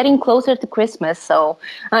 we're getting closer to Christmas, so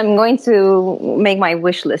I'm going to make my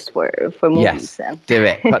wish list for movies. Yes, do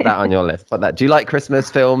it. Put that on your list. Put that. Do you like Christmas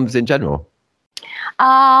films in general?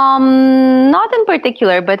 Not in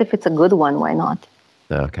particular, but if it's a good one, why not?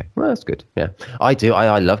 Okay, well, that's good. Yeah, I do.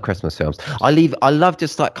 I love Christmas films. I love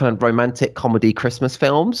just like kind of romantic comedy Christmas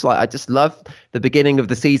films. Like I just love the beginning of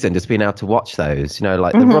the season, just being able to watch those. You know,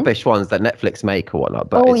 like the rubbish ones that Netflix make or whatnot.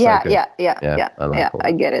 But Oh it's yeah, so good. yeah.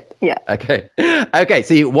 I get it. Yeah. Okay.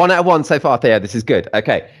 So 1 out of 1 so far, Thea. This is good.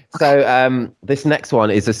 Okay. So this next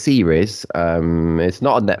one is a series. It's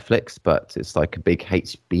not on Netflix, but it's like a big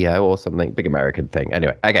HBO or something, big American thing.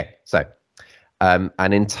 Anyway. Okay. So.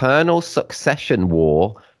 An internal succession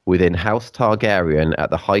war within House Targaryen at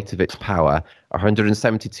the height of its power,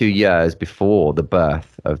 172 years before the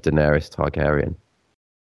birth of Daenerys Targaryen.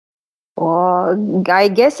 I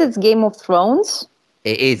guess it's Game of Thrones.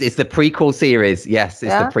 It is. It's the prequel series. Yes, it's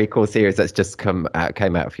Yeah? the prequel series that's just came out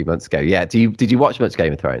a few months ago. Yeah. Did you watch much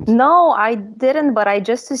Game of Thrones? No, I didn't, but I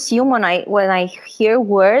just assume when I hear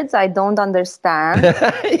words I don't understand,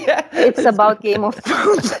 Yeah, it's about Game of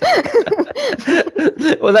Thrones.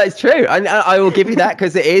 Well, that's true. I will give you that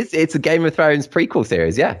because it is. It's a Game of Thrones prequel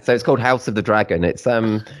series. Yeah. So it's called House of the Dragon. It's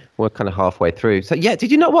we're kind of halfway through. So yeah,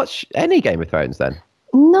 did you not watch any Game of Thrones then?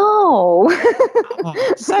 No.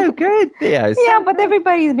 Oh, so good. Yeah. Yeah, but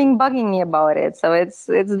everybody's been bugging me about it, so it's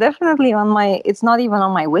definitely on my. It's not even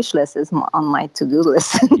on my wish list. It's on my to-do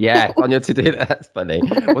list. Yeah, on your to-do. That's funny.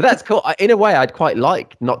 Well, that's cool. In a way, I'd quite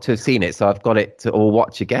like not to have seen it, so I've got it to all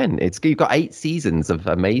watch again. You've got 8 seasons of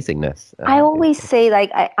amazingness. I always say,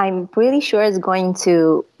 like, I'm pretty sure it's going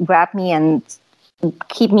to grab me and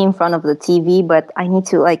keep me in front of the TV, but I need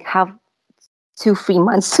to like have 2-3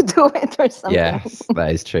 months to do it or something. Yes,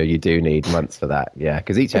 that is true. You do need months for that. Yeah,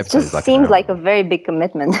 because each It episode just is like seems like a very big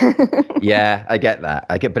commitment. Yeah, I get that.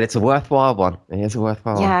 But it's a worthwhile one. It is a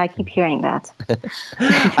worthwhile one. Yeah, I keep hearing that.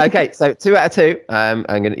 Okay, so 2 out of 2. I'm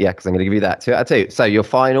gonna give you that 2 out of 2. So your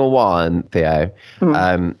final one, Theo.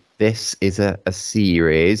 This is a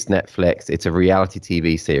series, Netflix. It's a reality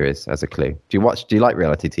TV series. As a clue, do you like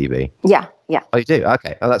reality TV? Yeah. Oh, you do?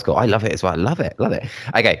 Okay. Oh, that's cool. I love it as well. I love it.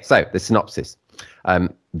 Okay, so the synopsis.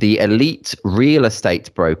 The elite real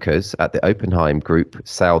estate brokers at the Oppenheim Group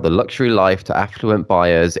sell the luxury life to affluent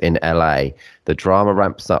buyers in LA. The drama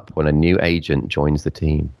ramps up when a new agent joins the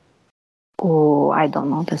team. Oh, I don't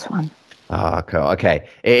know this one. Ah, cool. Okay.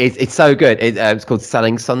 It's so good. It's called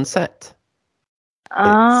Selling Sunset.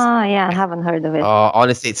 Yeah, I haven't heard of it. Oh,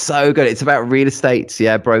 honestly, it's so good. It's about real estate,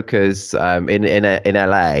 brokers in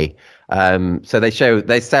LA. So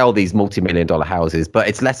they sell these multi-million-dollar houses, but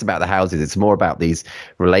it's less about the houses. It's more about these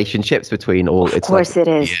relationships between all. Of course, it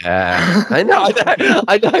is. Yeah, I know.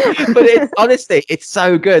 But honestly, it's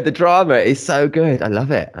so good. The drama is so good. I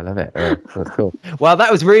love it. Oh, that's cool. Well, that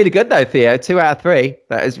was really good though, Theo. 2 out of 3.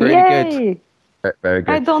 That is really good. Very good.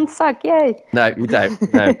 I don't suck. Yay. No, you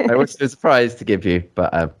don't. No, I was surprised to give you,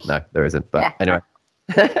 but no, there isn't. But anyway.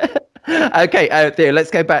 Okay, Theo, let's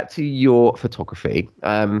go back to your photography.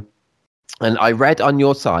 And I read on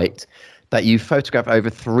your site that you photograph over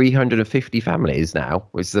 350 families now,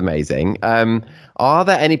 which is amazing. Are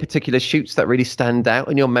there any particular shoots that really stand out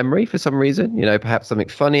in your memory for some reason? Perhaps something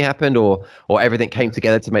funny happened or everything came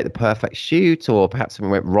together to make the perfect shoot, or perhaps something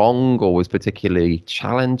went wrong or was particularly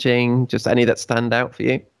challenging? Just any that stand out for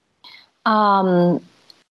you? Um,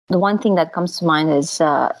 the one thing that comes to mind is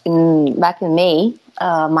in back in May,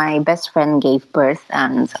 my best friend gave birth,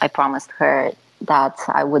 and I promised her that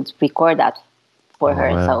I would record that for Oh,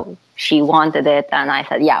 her. wow. So she wanted it, and I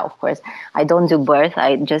said, "Yeah, of course." I don't do birth.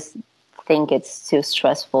 I just think it's too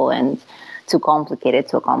stressful and too complicated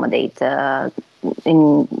to accommodate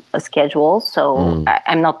in a schedule. So Mm.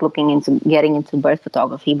 I'm not looking into getting into birth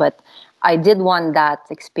photography, but I did want that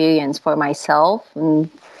experience for myself and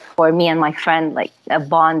for me and my friend, like a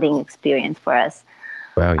bonding experience for us.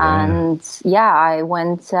 Well, yeah. And yeah, I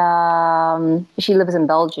went. She lives in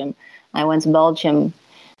Belgium. I went to Belgium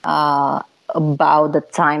about the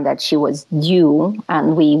time that she was due,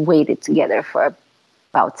 and we waited together for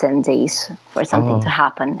about 10 days for something to Oh,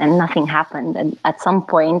 happen, and nothing happened. And at some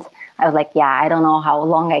point, I was like, yeah, I don't know how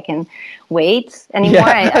long I can wait anymore.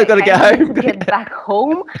 yeah. I I've got to kind get of need to home. get back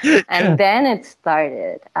home. And then it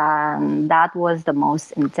started. And that was the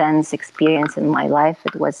most intense experience in my life.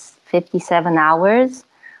 It was 57 hours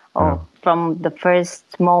Wow. from the first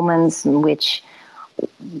moments in which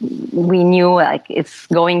we knew like it's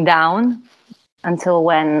going down until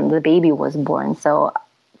when the baby was born. So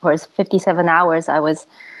for 57 hours, I was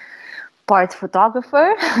part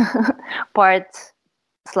photographer, part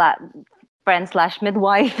sla- friend slash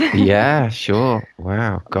midwife. Yeah, sure.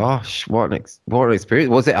 Wow. Gosh, what an experience.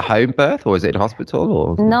 Was it a home birth or was it in hospital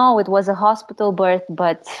or? No, it was a hospital birth,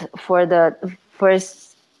 but for the first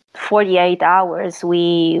 48 hours,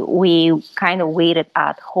 we kind of waited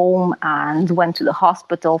at home and went to the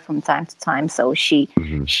hospital from time to time. So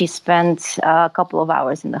Mhm. she spent a couple of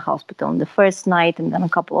hours in the hospital on the first night, and then a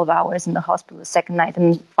couple of hours in the hospital the second night,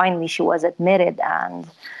 and finally she was admitted. And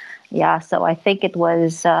yeah, so I think it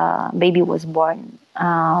was baby was born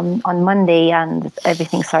on Monday, and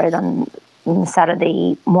everything started on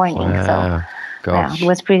Saturday morning. So Wow. yeah, it Gosh.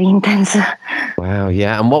 was pretty intense. Wow.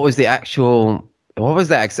 Yeah. And what was the actual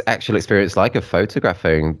experience like of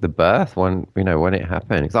photographing the birth when it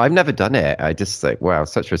happened? Because I've never done it. I just like, wow,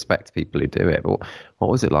 such respect to people who do it. But what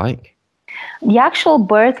was it like? The actual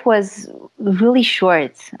birth was really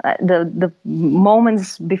short. The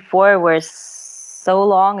moments before were so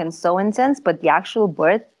long and so intense, but the actual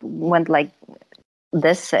birth went like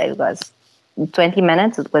this. It was 20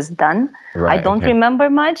 minutes. It was done. I Right. don't Okay. remember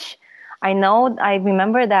much. I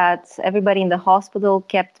remember that everybody in the hospital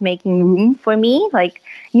kept making room for me. Like,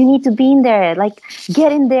 you need to be in there. Like,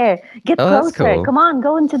 get in there. Get Oh, that's closer. cool. Come on,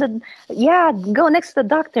 go into the, yeah, go next to the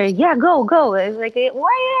doctor. Yeah, go, go. It's like,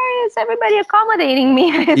 why is everybody accommodating me?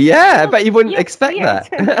 Yeah, but you wouldn't Feels expect weird.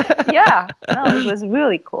 that. Yeah, no, it was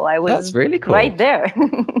really cool. I That's was really right cool. there.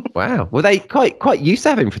 Wow. Were they quite used to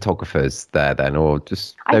having photographers there then, or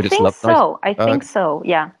just I they just think love nice? so. I think so.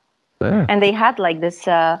 Yeah. Yeah. And they had like this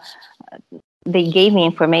they gave me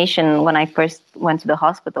information when I first went to the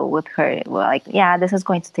hospital with her. Well, like, yeah, this is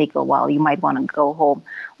going to take a while. You might want to go home.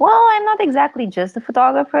 Well, I'm not exactly just a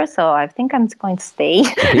photographer, so I think I'm going to stay.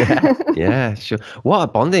 Yeah, yeah, sure. What a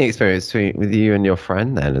bonding experience with you and your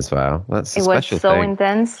friend then as well. That's a It was special so thing.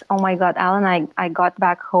 intense. Oh my God, Alan, I got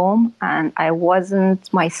back home and I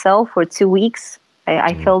wasn't myself for 2 weeks.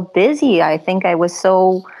 I Mm. felt dizzy. I think I was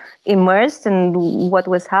so immersed in what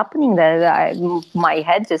was happening that my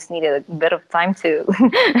head just needed a bit of time to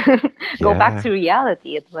go back Yeah. to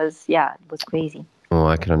reality. Yeah, it was crazy. Oh,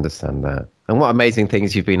 I can understand that. And what amazing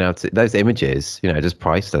things you've been able to, those images, just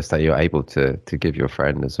priceless that you're able to give your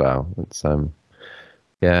friend as well. It's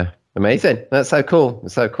yeah, amazing. That's so cool.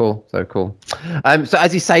 It's so cool. So cool. So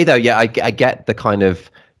as you say though, yeah, I get the kind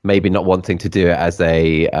of maybe not wanting to do it as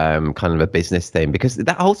a kind of a business thing because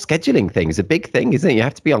that whole scheduling thing is a big thing, isn't it? You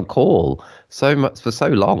have to be on call so much for so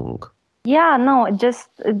long. Yeah, no, it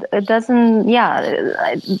doesn't. Yeah,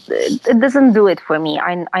 it doesn't do it for me.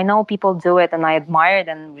 I know people do it, and I admire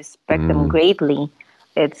and respect them Mm, greatly.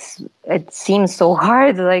 It seems so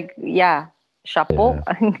hard. Like, yeah, chapeau.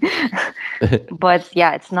 yeah. But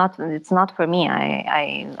yeah, it's not for me.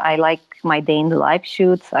 I like my day in the life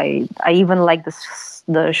shoots. I even like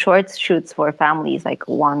the short shoots for families, like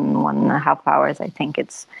 1.5 hours. I think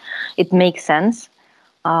it makes sense.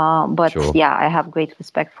 But Sure. yeah, I have great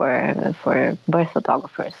respect for birth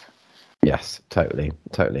photographers. Yes, totally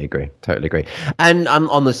agree, totally agree. And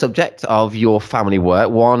on the subject of your family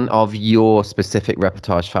work, one of your specific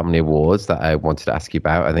reportage family awards that I wanted to ask you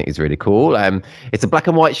about, I think is really cool. It's a black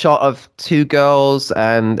and white shot of two girls,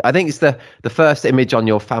 and I think it's the first image on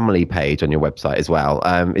your family page on your website as well.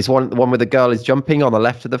 It's one where the girl is jumping on the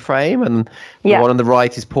left of the frame, and the Yeah, one on the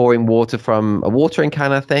right is pouring water from a watering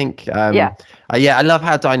can, I think. yeah. Yeah, I love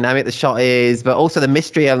how dynamic the shot is, but also the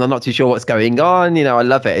mystery, and I'm not too sure what's going on. I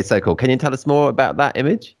love it. It's so cool. Can you tell us more about that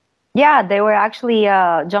image? Yeah, they were actually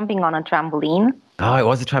jumping on a trampoline. Oh, it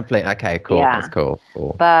was a trampoline. Okay, cool. That's Yeah. cool.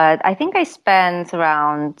 Cool. But I think I spent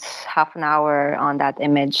around half an hour on that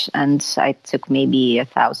image, and I took maybe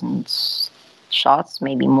 1,000 shots,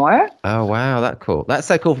 maybe more. Oh, wow. That's cool. That's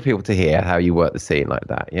so cool for people to hear how you work the scene like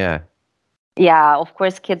that. Yeah. Yeah, of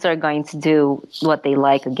course, kids are going to do what they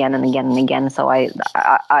like again and again and again. So I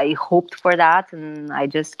hoped for that, and I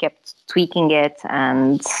just kept tweaking it,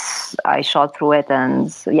 and I shot through it,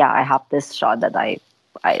 and yeah, I have this shot that I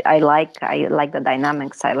like. I like the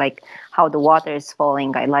dynamics. I like how the water is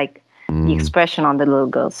falling. I like the expression on the little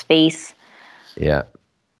girl's face. Yeah.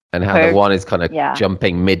 And how the Her, one is kind of yeah,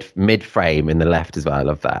 jumping mid frame in the left as well. I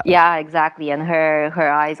love that. yeah, exactly. And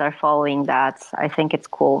her eyes are following that. I think it's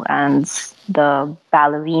cool. And the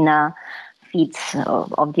ballerina feet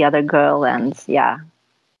of the other girl, and yeah,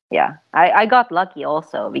 yeah. I got lucky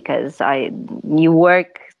also because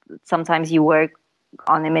sometimes you work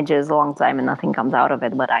on images a long time and nothing comes out of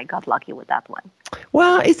it, but I got lucky with that one.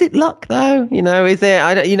 Well, is it luck though? Is it?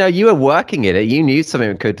 I don't. You were working in it. You knew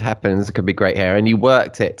something could happen. It could be great here, and you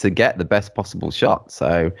worked it to get the best possible shot.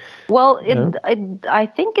 So, Well, you I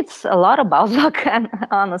think it's a lot about luck, and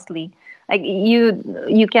honestly, like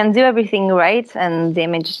you can do everything right, and the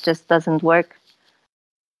image just doesn't work.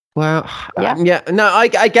 Well, Yeah. yeah, no, I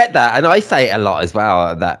get that, and I say it a lot as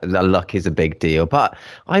well that the luck is a big deal. But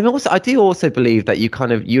I do also believe that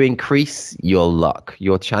you increase your luck,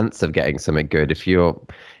 your chance of getting something good if you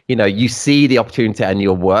see the opportunity and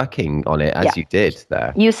you're working on it Yeah. as you did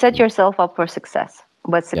there. You set yourself up for success,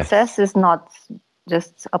 but success Yes. is not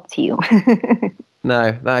just up to you.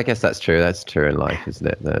 No, I guess that's true. That's true in life, isn't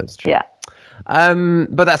it? That's true. Yeah.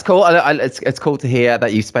 But that's cool. It's cool to hear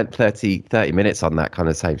that you spent 30 minutes on that kind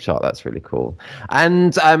of same shot. That's really cool.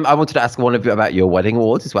 And I wanted to ask one of you about your wedding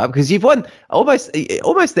awards as well, because you've won almost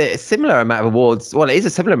a similar amount of awards. Well, it is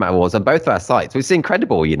a similar amount of awards on both of our sites, which is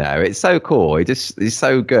incredible. It's so cool. It's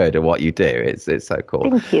so good at what you do. It's so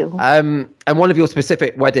cool. Thank you. And one of your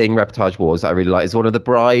specific wedding reportage awards that I really like is one of the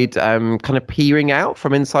bride kind of peering out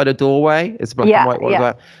from inside a doorway. It's a black and white one as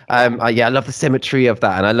well. I love the symmetry of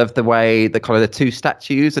that, and I love the way the kind of the two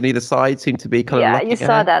statues on either side seem to be kind of looking You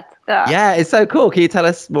saw at her. that. Yeah, it's so cool. Can you tell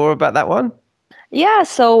us more about that one? Yeah,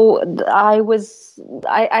 so I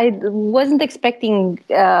wasn't expecting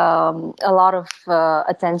a lot of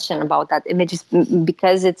attention about that image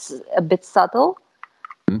because it's a bit subtle.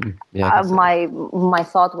 Yeah, I guess so. My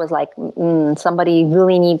thought was like somebody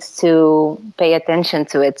really needs to pay attention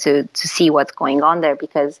to it to see what's going on there,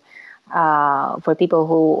 because for people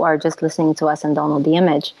who are just listening to us and don't know the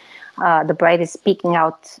image, the bride is peeking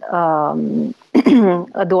out a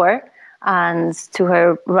door, and to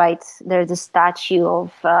her right there's a statue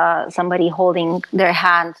of somebody holding their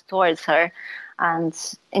hand towards her,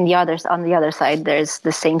 and on the other side there's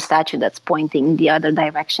the same statue that's pointing the other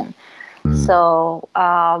direction. So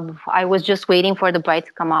I was just waiting for the bride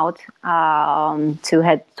to come out to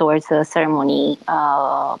head towards the ceremony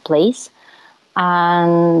place.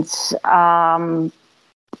 And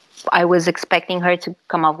I was expecting her to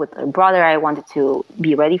come out with her brother. I wanted to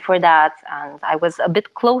be ready for that. And I was a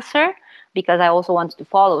bit closer because I also wanted to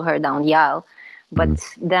follow her down the aisle. But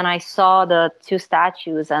then I saw the two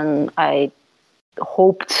statues, and I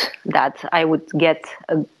hoped that I would get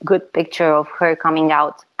a good picture of her coming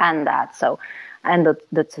out and the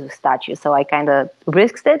two statues. So I kind of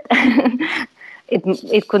risked it.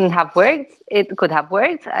 It couldn't have worked. It could have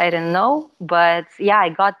worked. I don't know. But yeah, I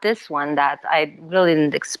got this one that I really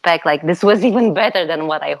didn't expect. Like, this was even better than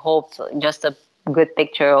what I hoped. Just a good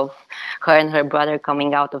picture of her and her brother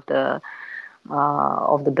coming out of the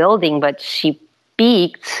building. But she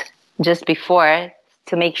peeked just before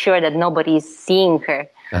to make sure that nobody's seeing her.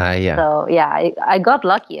 Yeah. So yeah, I got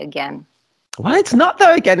lucky again. Well, it's not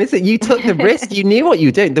though again, is it? You took the risk. You knew what you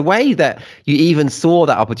were doing. The way that you even saw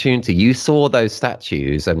that opportunity, you saw those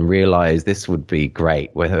statues and realized this would be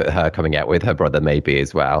great with her coming out with her brother maybe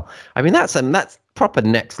as well. I mean, that's proper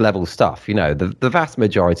next level stuff. The vast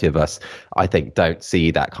majority of us, I think, don't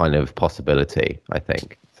see that kind of possibility. I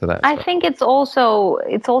think so. I think it's also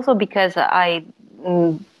because I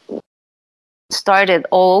started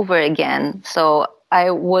all over again. So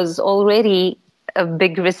I was already a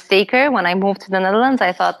big risk taker when I moved to the Netherlands.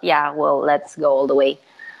 I thought, yeah, well, let's go all the way.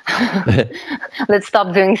 Let's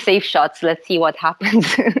stop doing safe shots. Let's see what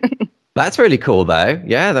happens. That's really cool, though.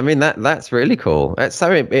 Yeah, I mean that's really cool. It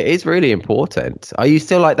is really important. Are you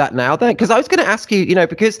still like that now, then? Because I was going to ask you,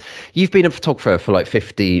 because you've been a photographer for like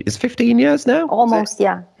 15 years now. Almost,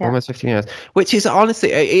 yeah. Almost 15 years, which is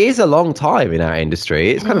honestly, it is a long time in our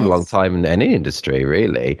industry. It's kind of a long time in any industry,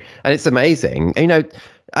 really, and it's amazing.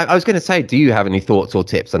 I was going to say, do you have any thoughts or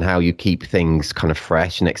tips on how you keep things kind of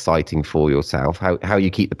fresh and exciting for yourself? How you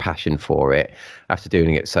keep the passion for it after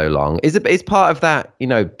doing it so long? Is part of that,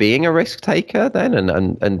 being a risk taker then,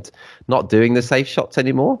 and not doing the safe shots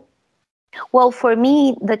anymore? Well, for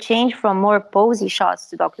me, the change from more posy shots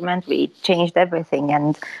to documentary changed everything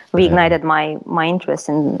and reignited my interest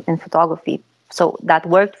in photography. So that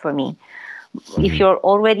worked for me. If you're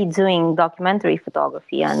already doing documentary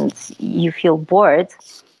photography and you feel bored,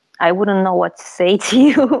 I wouldn't know what to say to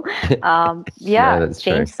you. That's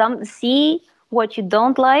Change true. see what you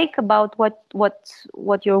don't like about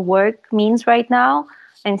what your work means right now,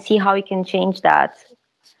 and see how you can change that.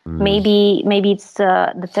 Maybe it's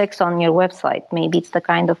the text on your website. Maybe it's the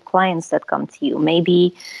kind of clients that come to you.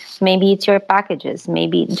 Maybe it's your packages.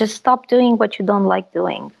 Maybe just stop doing what you don't like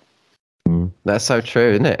doing. That's so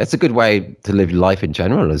true, isn't it? It's a good way to live life in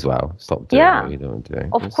general as well. Stop doing what Yeah. you don't want to do.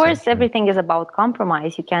 Of That's so course, true. everything is about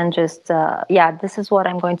compromise. You can't just, this is what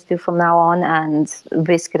I'm going to do from now on and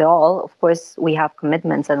risk it all. Of course, we have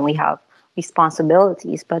commitments and we have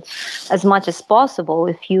responsibilities, but as much as possible,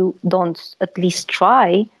 if you don't at least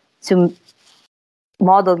try to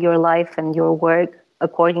model your life and your work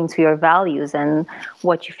according to your values and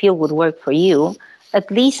what you feel would work for you, at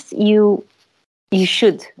least you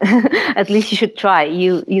should at least you should try.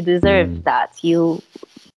 You deserve that. You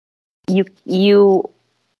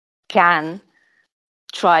can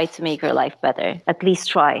try to make your life better. At least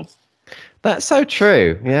try. That's so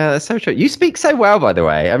true. Yeah, that's so true. You speak so well, by the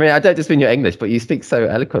way. I mean, I don't just mean your English, but you speak so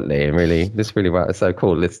eloquently and really well. It's so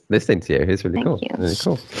cool. Listening to you. It's really Thank cool. you. Really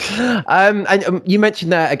cool. And you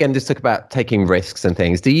mentioned that again, just talk about taking risks and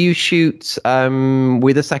things. Do you shoot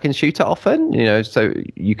with a second shooter often? So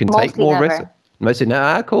you can take Mostly more risks. never. Mostly,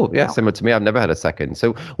 no. Cool. Yeah, No. similar to me. I've never had a second.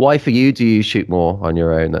 So why for you do you shoot more on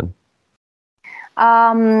your own then?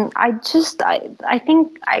 I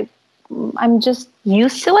think I'm just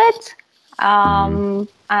used to it. And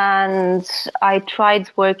I tried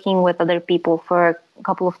working with other people for a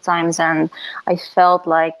couple of times, and I felt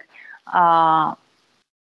like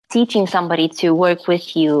teaching somebody to work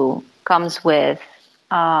with you comes with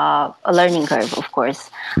a learning curve, of course.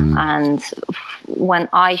 And when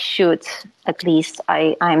I shoot, at least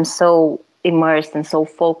I'm so immersed and so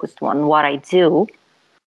focused on what I do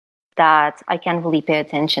that I can't really pay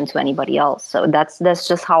attention to anybody else. So that's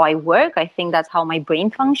just how I work. I think that's how my brain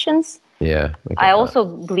functions. Yeah. I also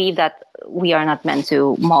believe that we are not meant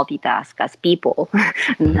to multitask as people.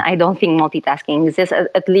 I don't think multitasking exists,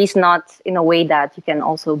 at least not in a way that you can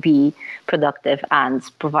also be productive and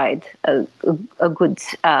provide a good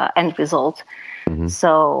end result.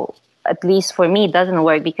 So at least for me, it doesn't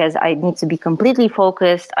work because I need to be completely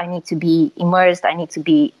focused. I need to be immersed. I need to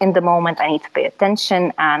be in the moment. I need to pay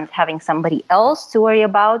attention, and having somebody else to worry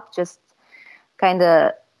about just kind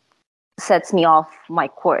of sets me off my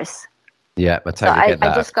course. Yeah, I totally get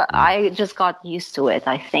that. I just got used to it.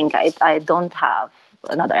 I think I don't have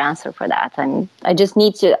another answer for that. And I just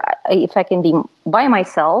need to, if I can be by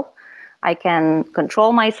myself, I can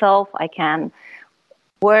control myself. I can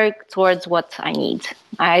work towards what I need.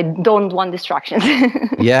 I don't want distractions.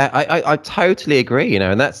 Yeah, I totally agree.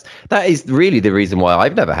 And that is really the reason why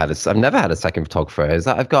I've never had a second photographer. Is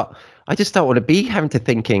that I just don't want to be having to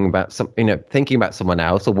thinking about thinking about someone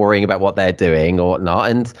else or worrying about what they're doing or whatnot.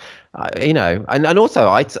 And and also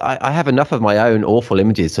I have enough of my own awful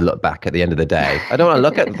images to look back at the end of the day. I don't want to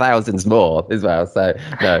look at thousands more as well. So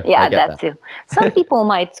no, Yeah, I get that too. Some people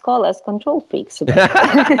might call us control freaks.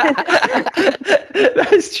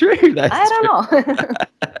 That's true. I don't know.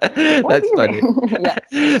 That's funny.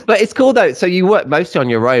 Yeah. But it's cool though. So you work mostly on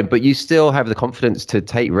your own, but you still have the confidence to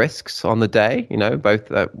take risks on the day. Both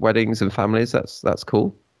weddings and families. That's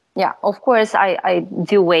cool. Yeah, of course, I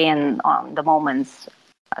do weigh in on the moments.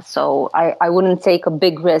 So I wouldn't take a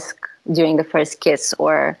big risk during the first kiss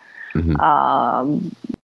or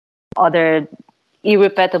other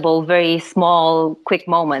irrepeatable, very small, quick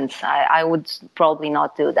moments. I would probably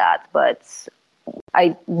not do that, but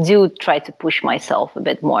I do try to push myself a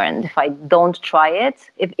bit more. And if I don't try it,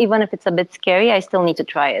 even if it's a bit scary, I still need to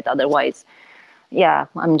try it. Otherwise, yeah,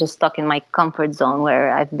 I'm just stuck in my comfort zone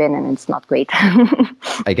where I've been, and it's not great.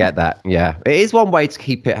 I get that. Yeah, it is one way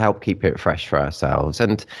to help keep it fresh for ourselves.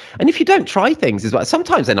 And if you don't try things as well,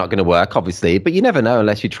 sometimes they're not going to work, obviously, but you never know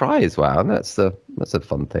unless you try as well. And that's a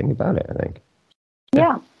fun thing about it, I think.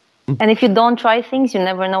 Yeah. And if you don't try things, you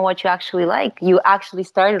never know what you actually like. You actually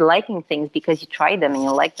started liking things because you tried them and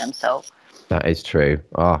you like them. So That is true.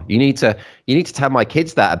 Oh, you need to tell my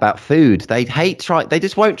kids that about food. They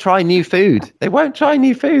just won't try new food. They won't try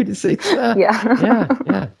new food. Yeah.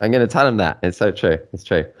 Yeah. I'm going to tell them that. It's so true. It's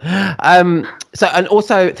true. So, and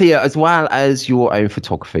also, Thea, as well as your own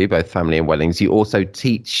photography, both family and weddings, you also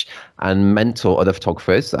teach and mentor other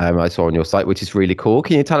photographers. I saw on your site, which is really cool.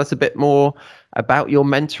 Can you tell us a bit more about your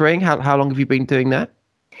mentoring? How long have you been doing that?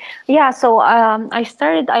 Yeah, so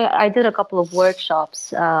I did a couple of workshops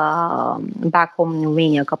back home in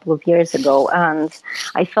Romania a couple of years ago, and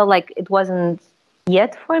I felt like it wasn't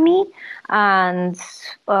yet for me. And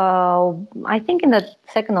I think in the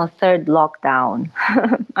second or third lockdown,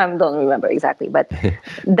 I don't remember exactly, but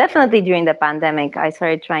definitely during the pandemic, I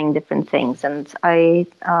started trying different things, and I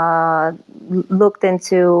looked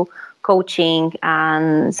into coaching,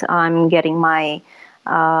 and I'm getting my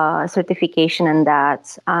certification in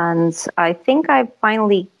that. And I think I'm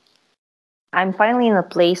finally in a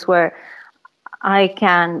place where I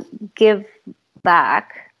can give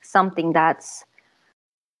back something that's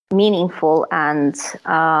meaningful and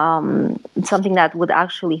something that would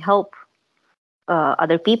actually help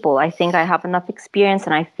other people. I think I have enough experience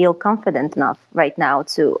and I feel confident enough right now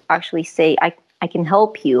to actually say, I can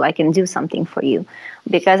help you, I can do something for you.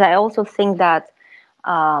 Because I also think that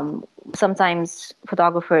sometimes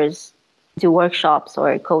photographers do workshops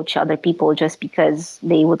or coach other people just because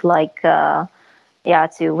they would like, to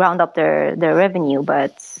round up their revenue.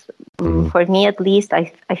 But Mhm. for me, at least,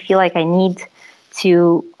 I feel like I need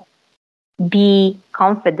to be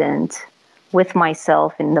confident with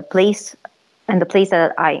myself in the place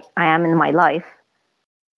that I am in my life.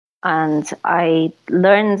 And I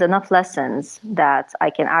learned enough lessons that I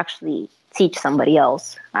can actually teach somebody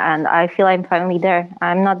else. And I feel I'm finally there.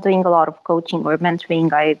 I'm not doing a lot of coaching or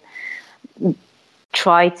mentoring. I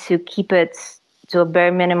try to keep it to a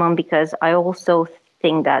bare minimum because I also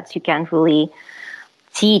think that you can't really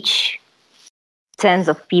teach tens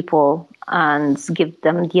of people and give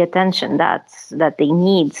them the attention that they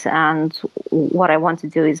need. And what I want to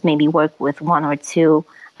do is maybe work with one or two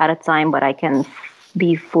at a time, but I can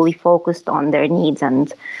be fully focused on their needs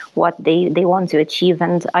and what they want to achieve.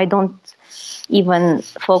 And I don't even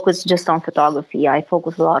focus just on photography. I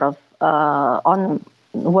focus a lot of on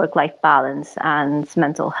work-life balance and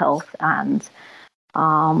mental health, and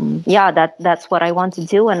that's what I want to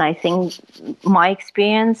do. And I think my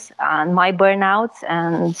experience and my burnouts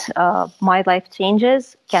and my life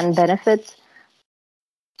changes can benefit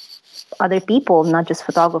other people, not just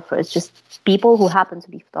photographers, just people who happen to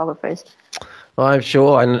be photographers. Well, I'm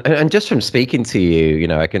sure, and just from speaking to you,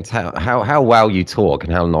 I can tell how well you talk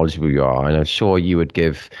and how knowledgeable you are, and I'm sure you would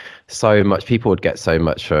give so much. People would get so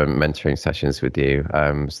much from mentoring sessions with you.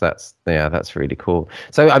 So that's really cool.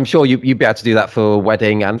 So I'm sure you'd be able to do that for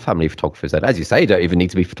wedding and family photographers. And as you say, you don't even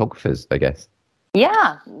need to be photographers, I guess.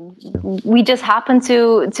 Yeah, we just happen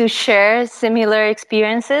to share similar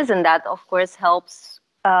experiences, and that of course helps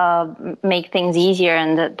make things easier,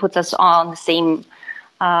 and that puts us on the same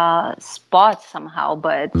spot somehow.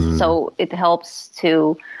 But Mm, so it helps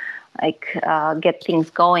to get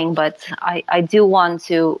things going. But I do want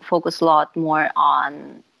to focus a lot more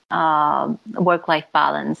on work-life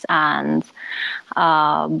balance and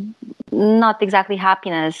not exactly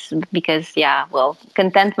happiness, because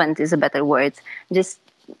contentment is a better word. Just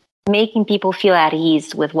making people feel at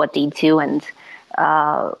ease with what they do, and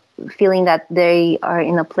uh, feeling that they are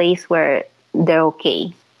in a place where they're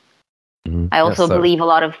okay. I that's also so. believe a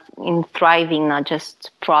lot of in thriving, not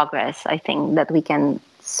just progress. I think that we can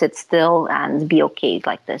sit still and be okay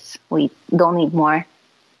like this. We don't need more.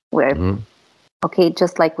 We're Mhm. okay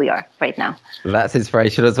just like we are right now. That's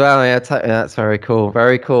inspirational as well. Yeah, that's very cool.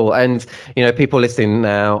 Very cool. And people listening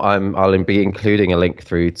now, I'll be including a link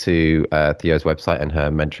through to Theo's website and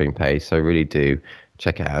her mentoring page. So really do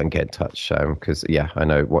check it out and get in touch. Because I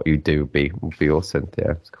know what you do would be awesome.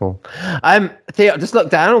 Yeah, it's cool. Theo, just look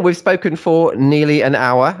down. We've spoken for nearly an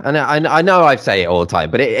hour, and I know I say it all the time,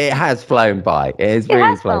 but it has flown by. It has It really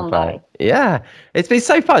has flown flown by. by. Yeah, it's been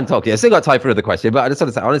so fun talking to you. I still got time for another question, but I just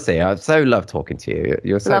want to say, honestly, I've so loved talking to you.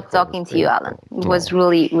 You're so Love cool. It's talking to you, really Alan. cool. It was Oh,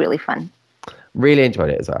 really, really fun. really enjoyed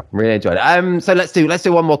it as well. Really enjoyed it. So let's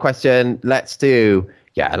do one more question. Let's do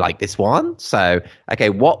I like this one. So okay,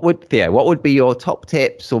 what would be your top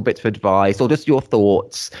tips or bits of advice or just your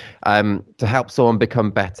thoughts to help someone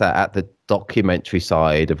become better at the documentary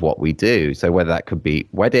side of what we do? So whether that could be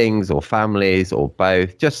weddings or families or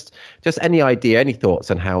both, just any idea, any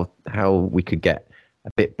thoughts on how we could get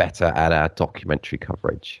a bit better at our documentary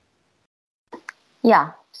coverage.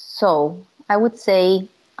 Yeah. So I would say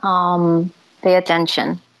pay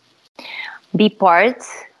attention, be part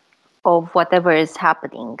of whatever is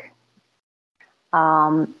happening.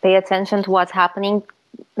 Pay attention to what's happening.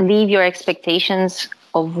 Leave your expectations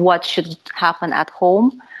of what should happen at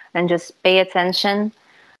home and just pay attention.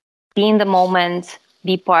 Be in the moment.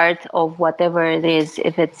 Be part of whatever it is.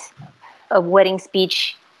 If it's a wedding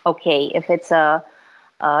speech, okay. If it's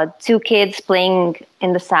two kids playing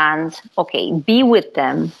in the sand, okay. Be with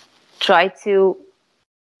them. Try to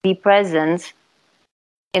be present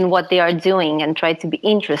in what they are doing and try to be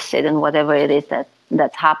interested in whatever it is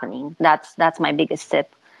that's happening. That's my biggest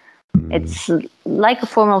tip. It's like a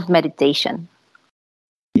form of meditation.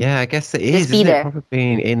 Yeah, I guess it is, isn't it? Probably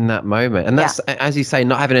being in that moment. And that's, as you say,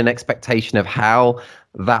 not having an expectation of how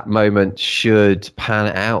that moment should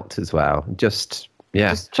pan out as well. Just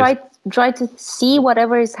try to see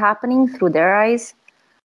whatever is happening through their eyes.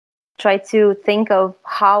 Try to think of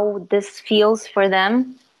how this feels for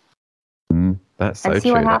them. That's so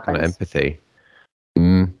true, that kind of empathy.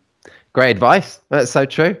 Great advice. That's so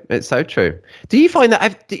true. It's so true. Do you find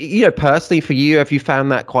that, personally for you, have you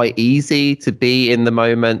found that quite easy to be in the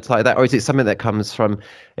moment like that? Or is it something that comes from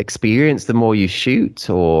experience the more you shoot?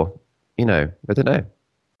 Or, I don't know.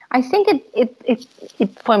 I think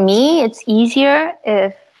it for me, it's easier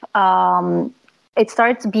if it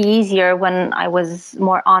started to be easier when I was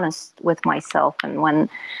more honest with myself and when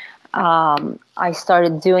I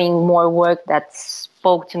started doing more work that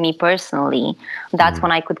spoke to me personally. That's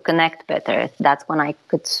when I could connect better. That's when I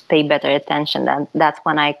could pay better attention. That's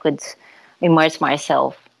when I could immerse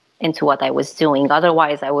myself into what I was doing.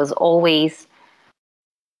 Otherwise, I was always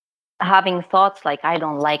having thoughts like, I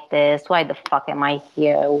don't like this. Why the fuck am I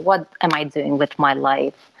here? What am I doing with my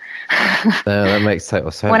life? No, that makes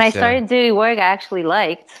total sense. When I started doing work I actually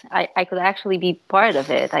liked, I could actually be part of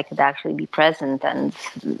it. I could actually be present and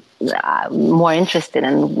more interested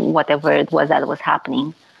in whatever it was that was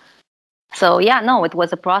happening. So it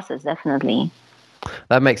was a process, definitely.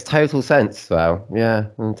 That makes total sense. Wow. Yeah,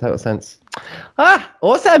 total sense.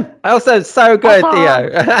 Awesome. Also, so good, Theo.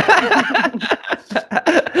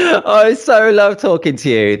 I so love talking to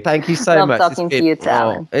you. Thank you so much. Talking to you,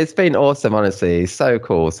 Alan. It's been awesome, honestly. So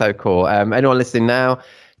cool. Anyone listening now,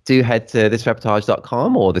 do head to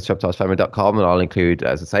thisreportage.com or thisreportagefamily.com, and I'll include,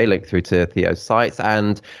 as I say, link through to Theo's sites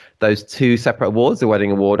and those two separate awards, the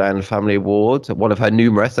Wedding Award and Family Award. One of her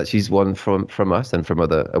numerous that she's won from us and from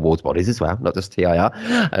other awards bodies as well, not just TIR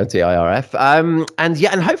and TIRF.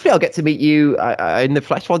 And hopefully I'll get to meet you in the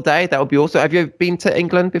flesh one day. That would be awesome. Have you been to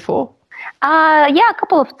England before? A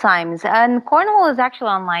couple of times, and Cornwall is actually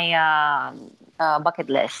on my bucket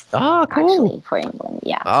list. Oh, cool! Actually, for England,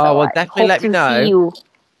 yeah. Oh, so well, definitely let me know. See you.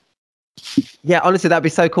 Yeah, honestly, that'd be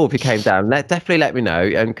so cool if you came down. Definitely let me know,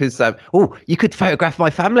 and because you could photograph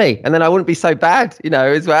my family, and then I wouldn't be so bad,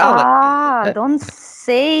 as well. Don't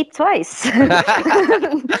say it twice.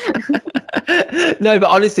 No, but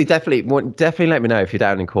honestly, definitely let me know if you're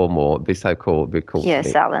down in Cornwall. It'd be so cool. It'd be cool.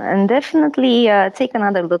 Yes, Alan, and definitely take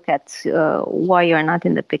another look at why you're not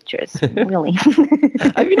in the pictures. Really.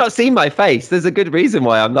 Have you not seen my face? There's a good reason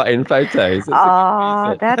why I'm not in photos.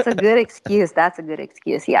 That's a good excuse.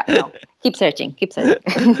 Yeah, no. Keep searching.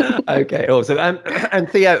 Okay, awesome. And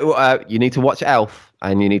Theo, you need to watch Elf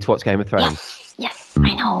and you need to watch Game of Thrones. Yes,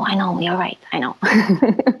 I know. You're right. I know.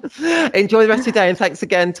 Enjoy the rest of your day, and thanks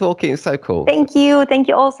again talking. It's so cool. Thank you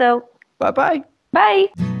also. Bye. Bye.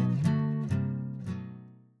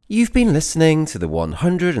 You've been listening to the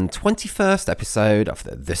 121st episode of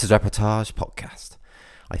the This Is Reportage podcast.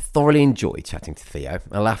 I thoroughly enjoyed chatting to Theo.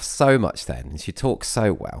 I laughed so much then, and she talked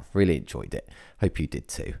so well. Really enjoyed it. Hope you did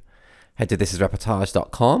too. Head to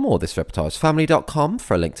thisisreportage.com or thisreportagefamily.com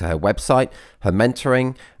for a link to her website, her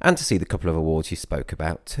mentoring, and to see the couple of awards she spoke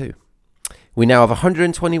about too. We now have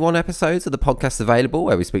 121 episodes of the podcast available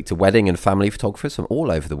where we speak to wedding and family photographers from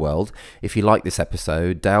all over the world. If you like this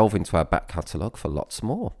episode, delve into our back catalogue for lots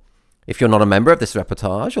more. If you're not a member of This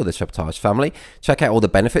Reportage or This Reportage family, check out all the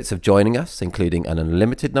benefits of joining us, including an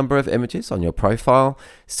unlimited number of images on your profile,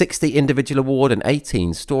 60 individual award and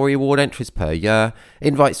 18 story award entries per year,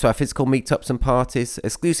 invites to our physical meetups and parties,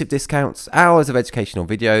 exclusive discounts, hours of educational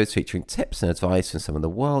videos featuring tips and advice from some of the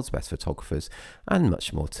world's best photographers, and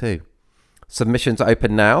much more too. Submissions are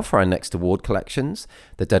open now for our next award collections.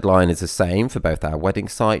 The deadline is the same for both our wedding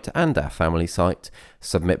site and our family site.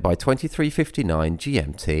 Submit by 23:59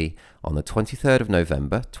 GMT on the 23rd of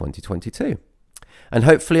November 2022. And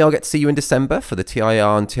hopefully I'll get to see you in December for the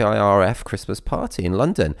TIR and TIRF Christmas party in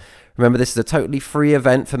London. Remember, this is a totally free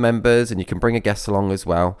event for members and you can bring a guest along as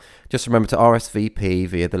well. Just remember to RSVP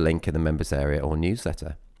via the link in the members area or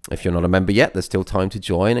newsletter. If you're not a member yet, there's still time to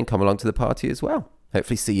join and come along to the party as well.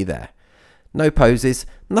 Hopefully see you there. No poses,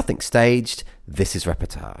 nothing staged. This is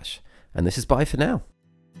Reportage. And this is bye for now.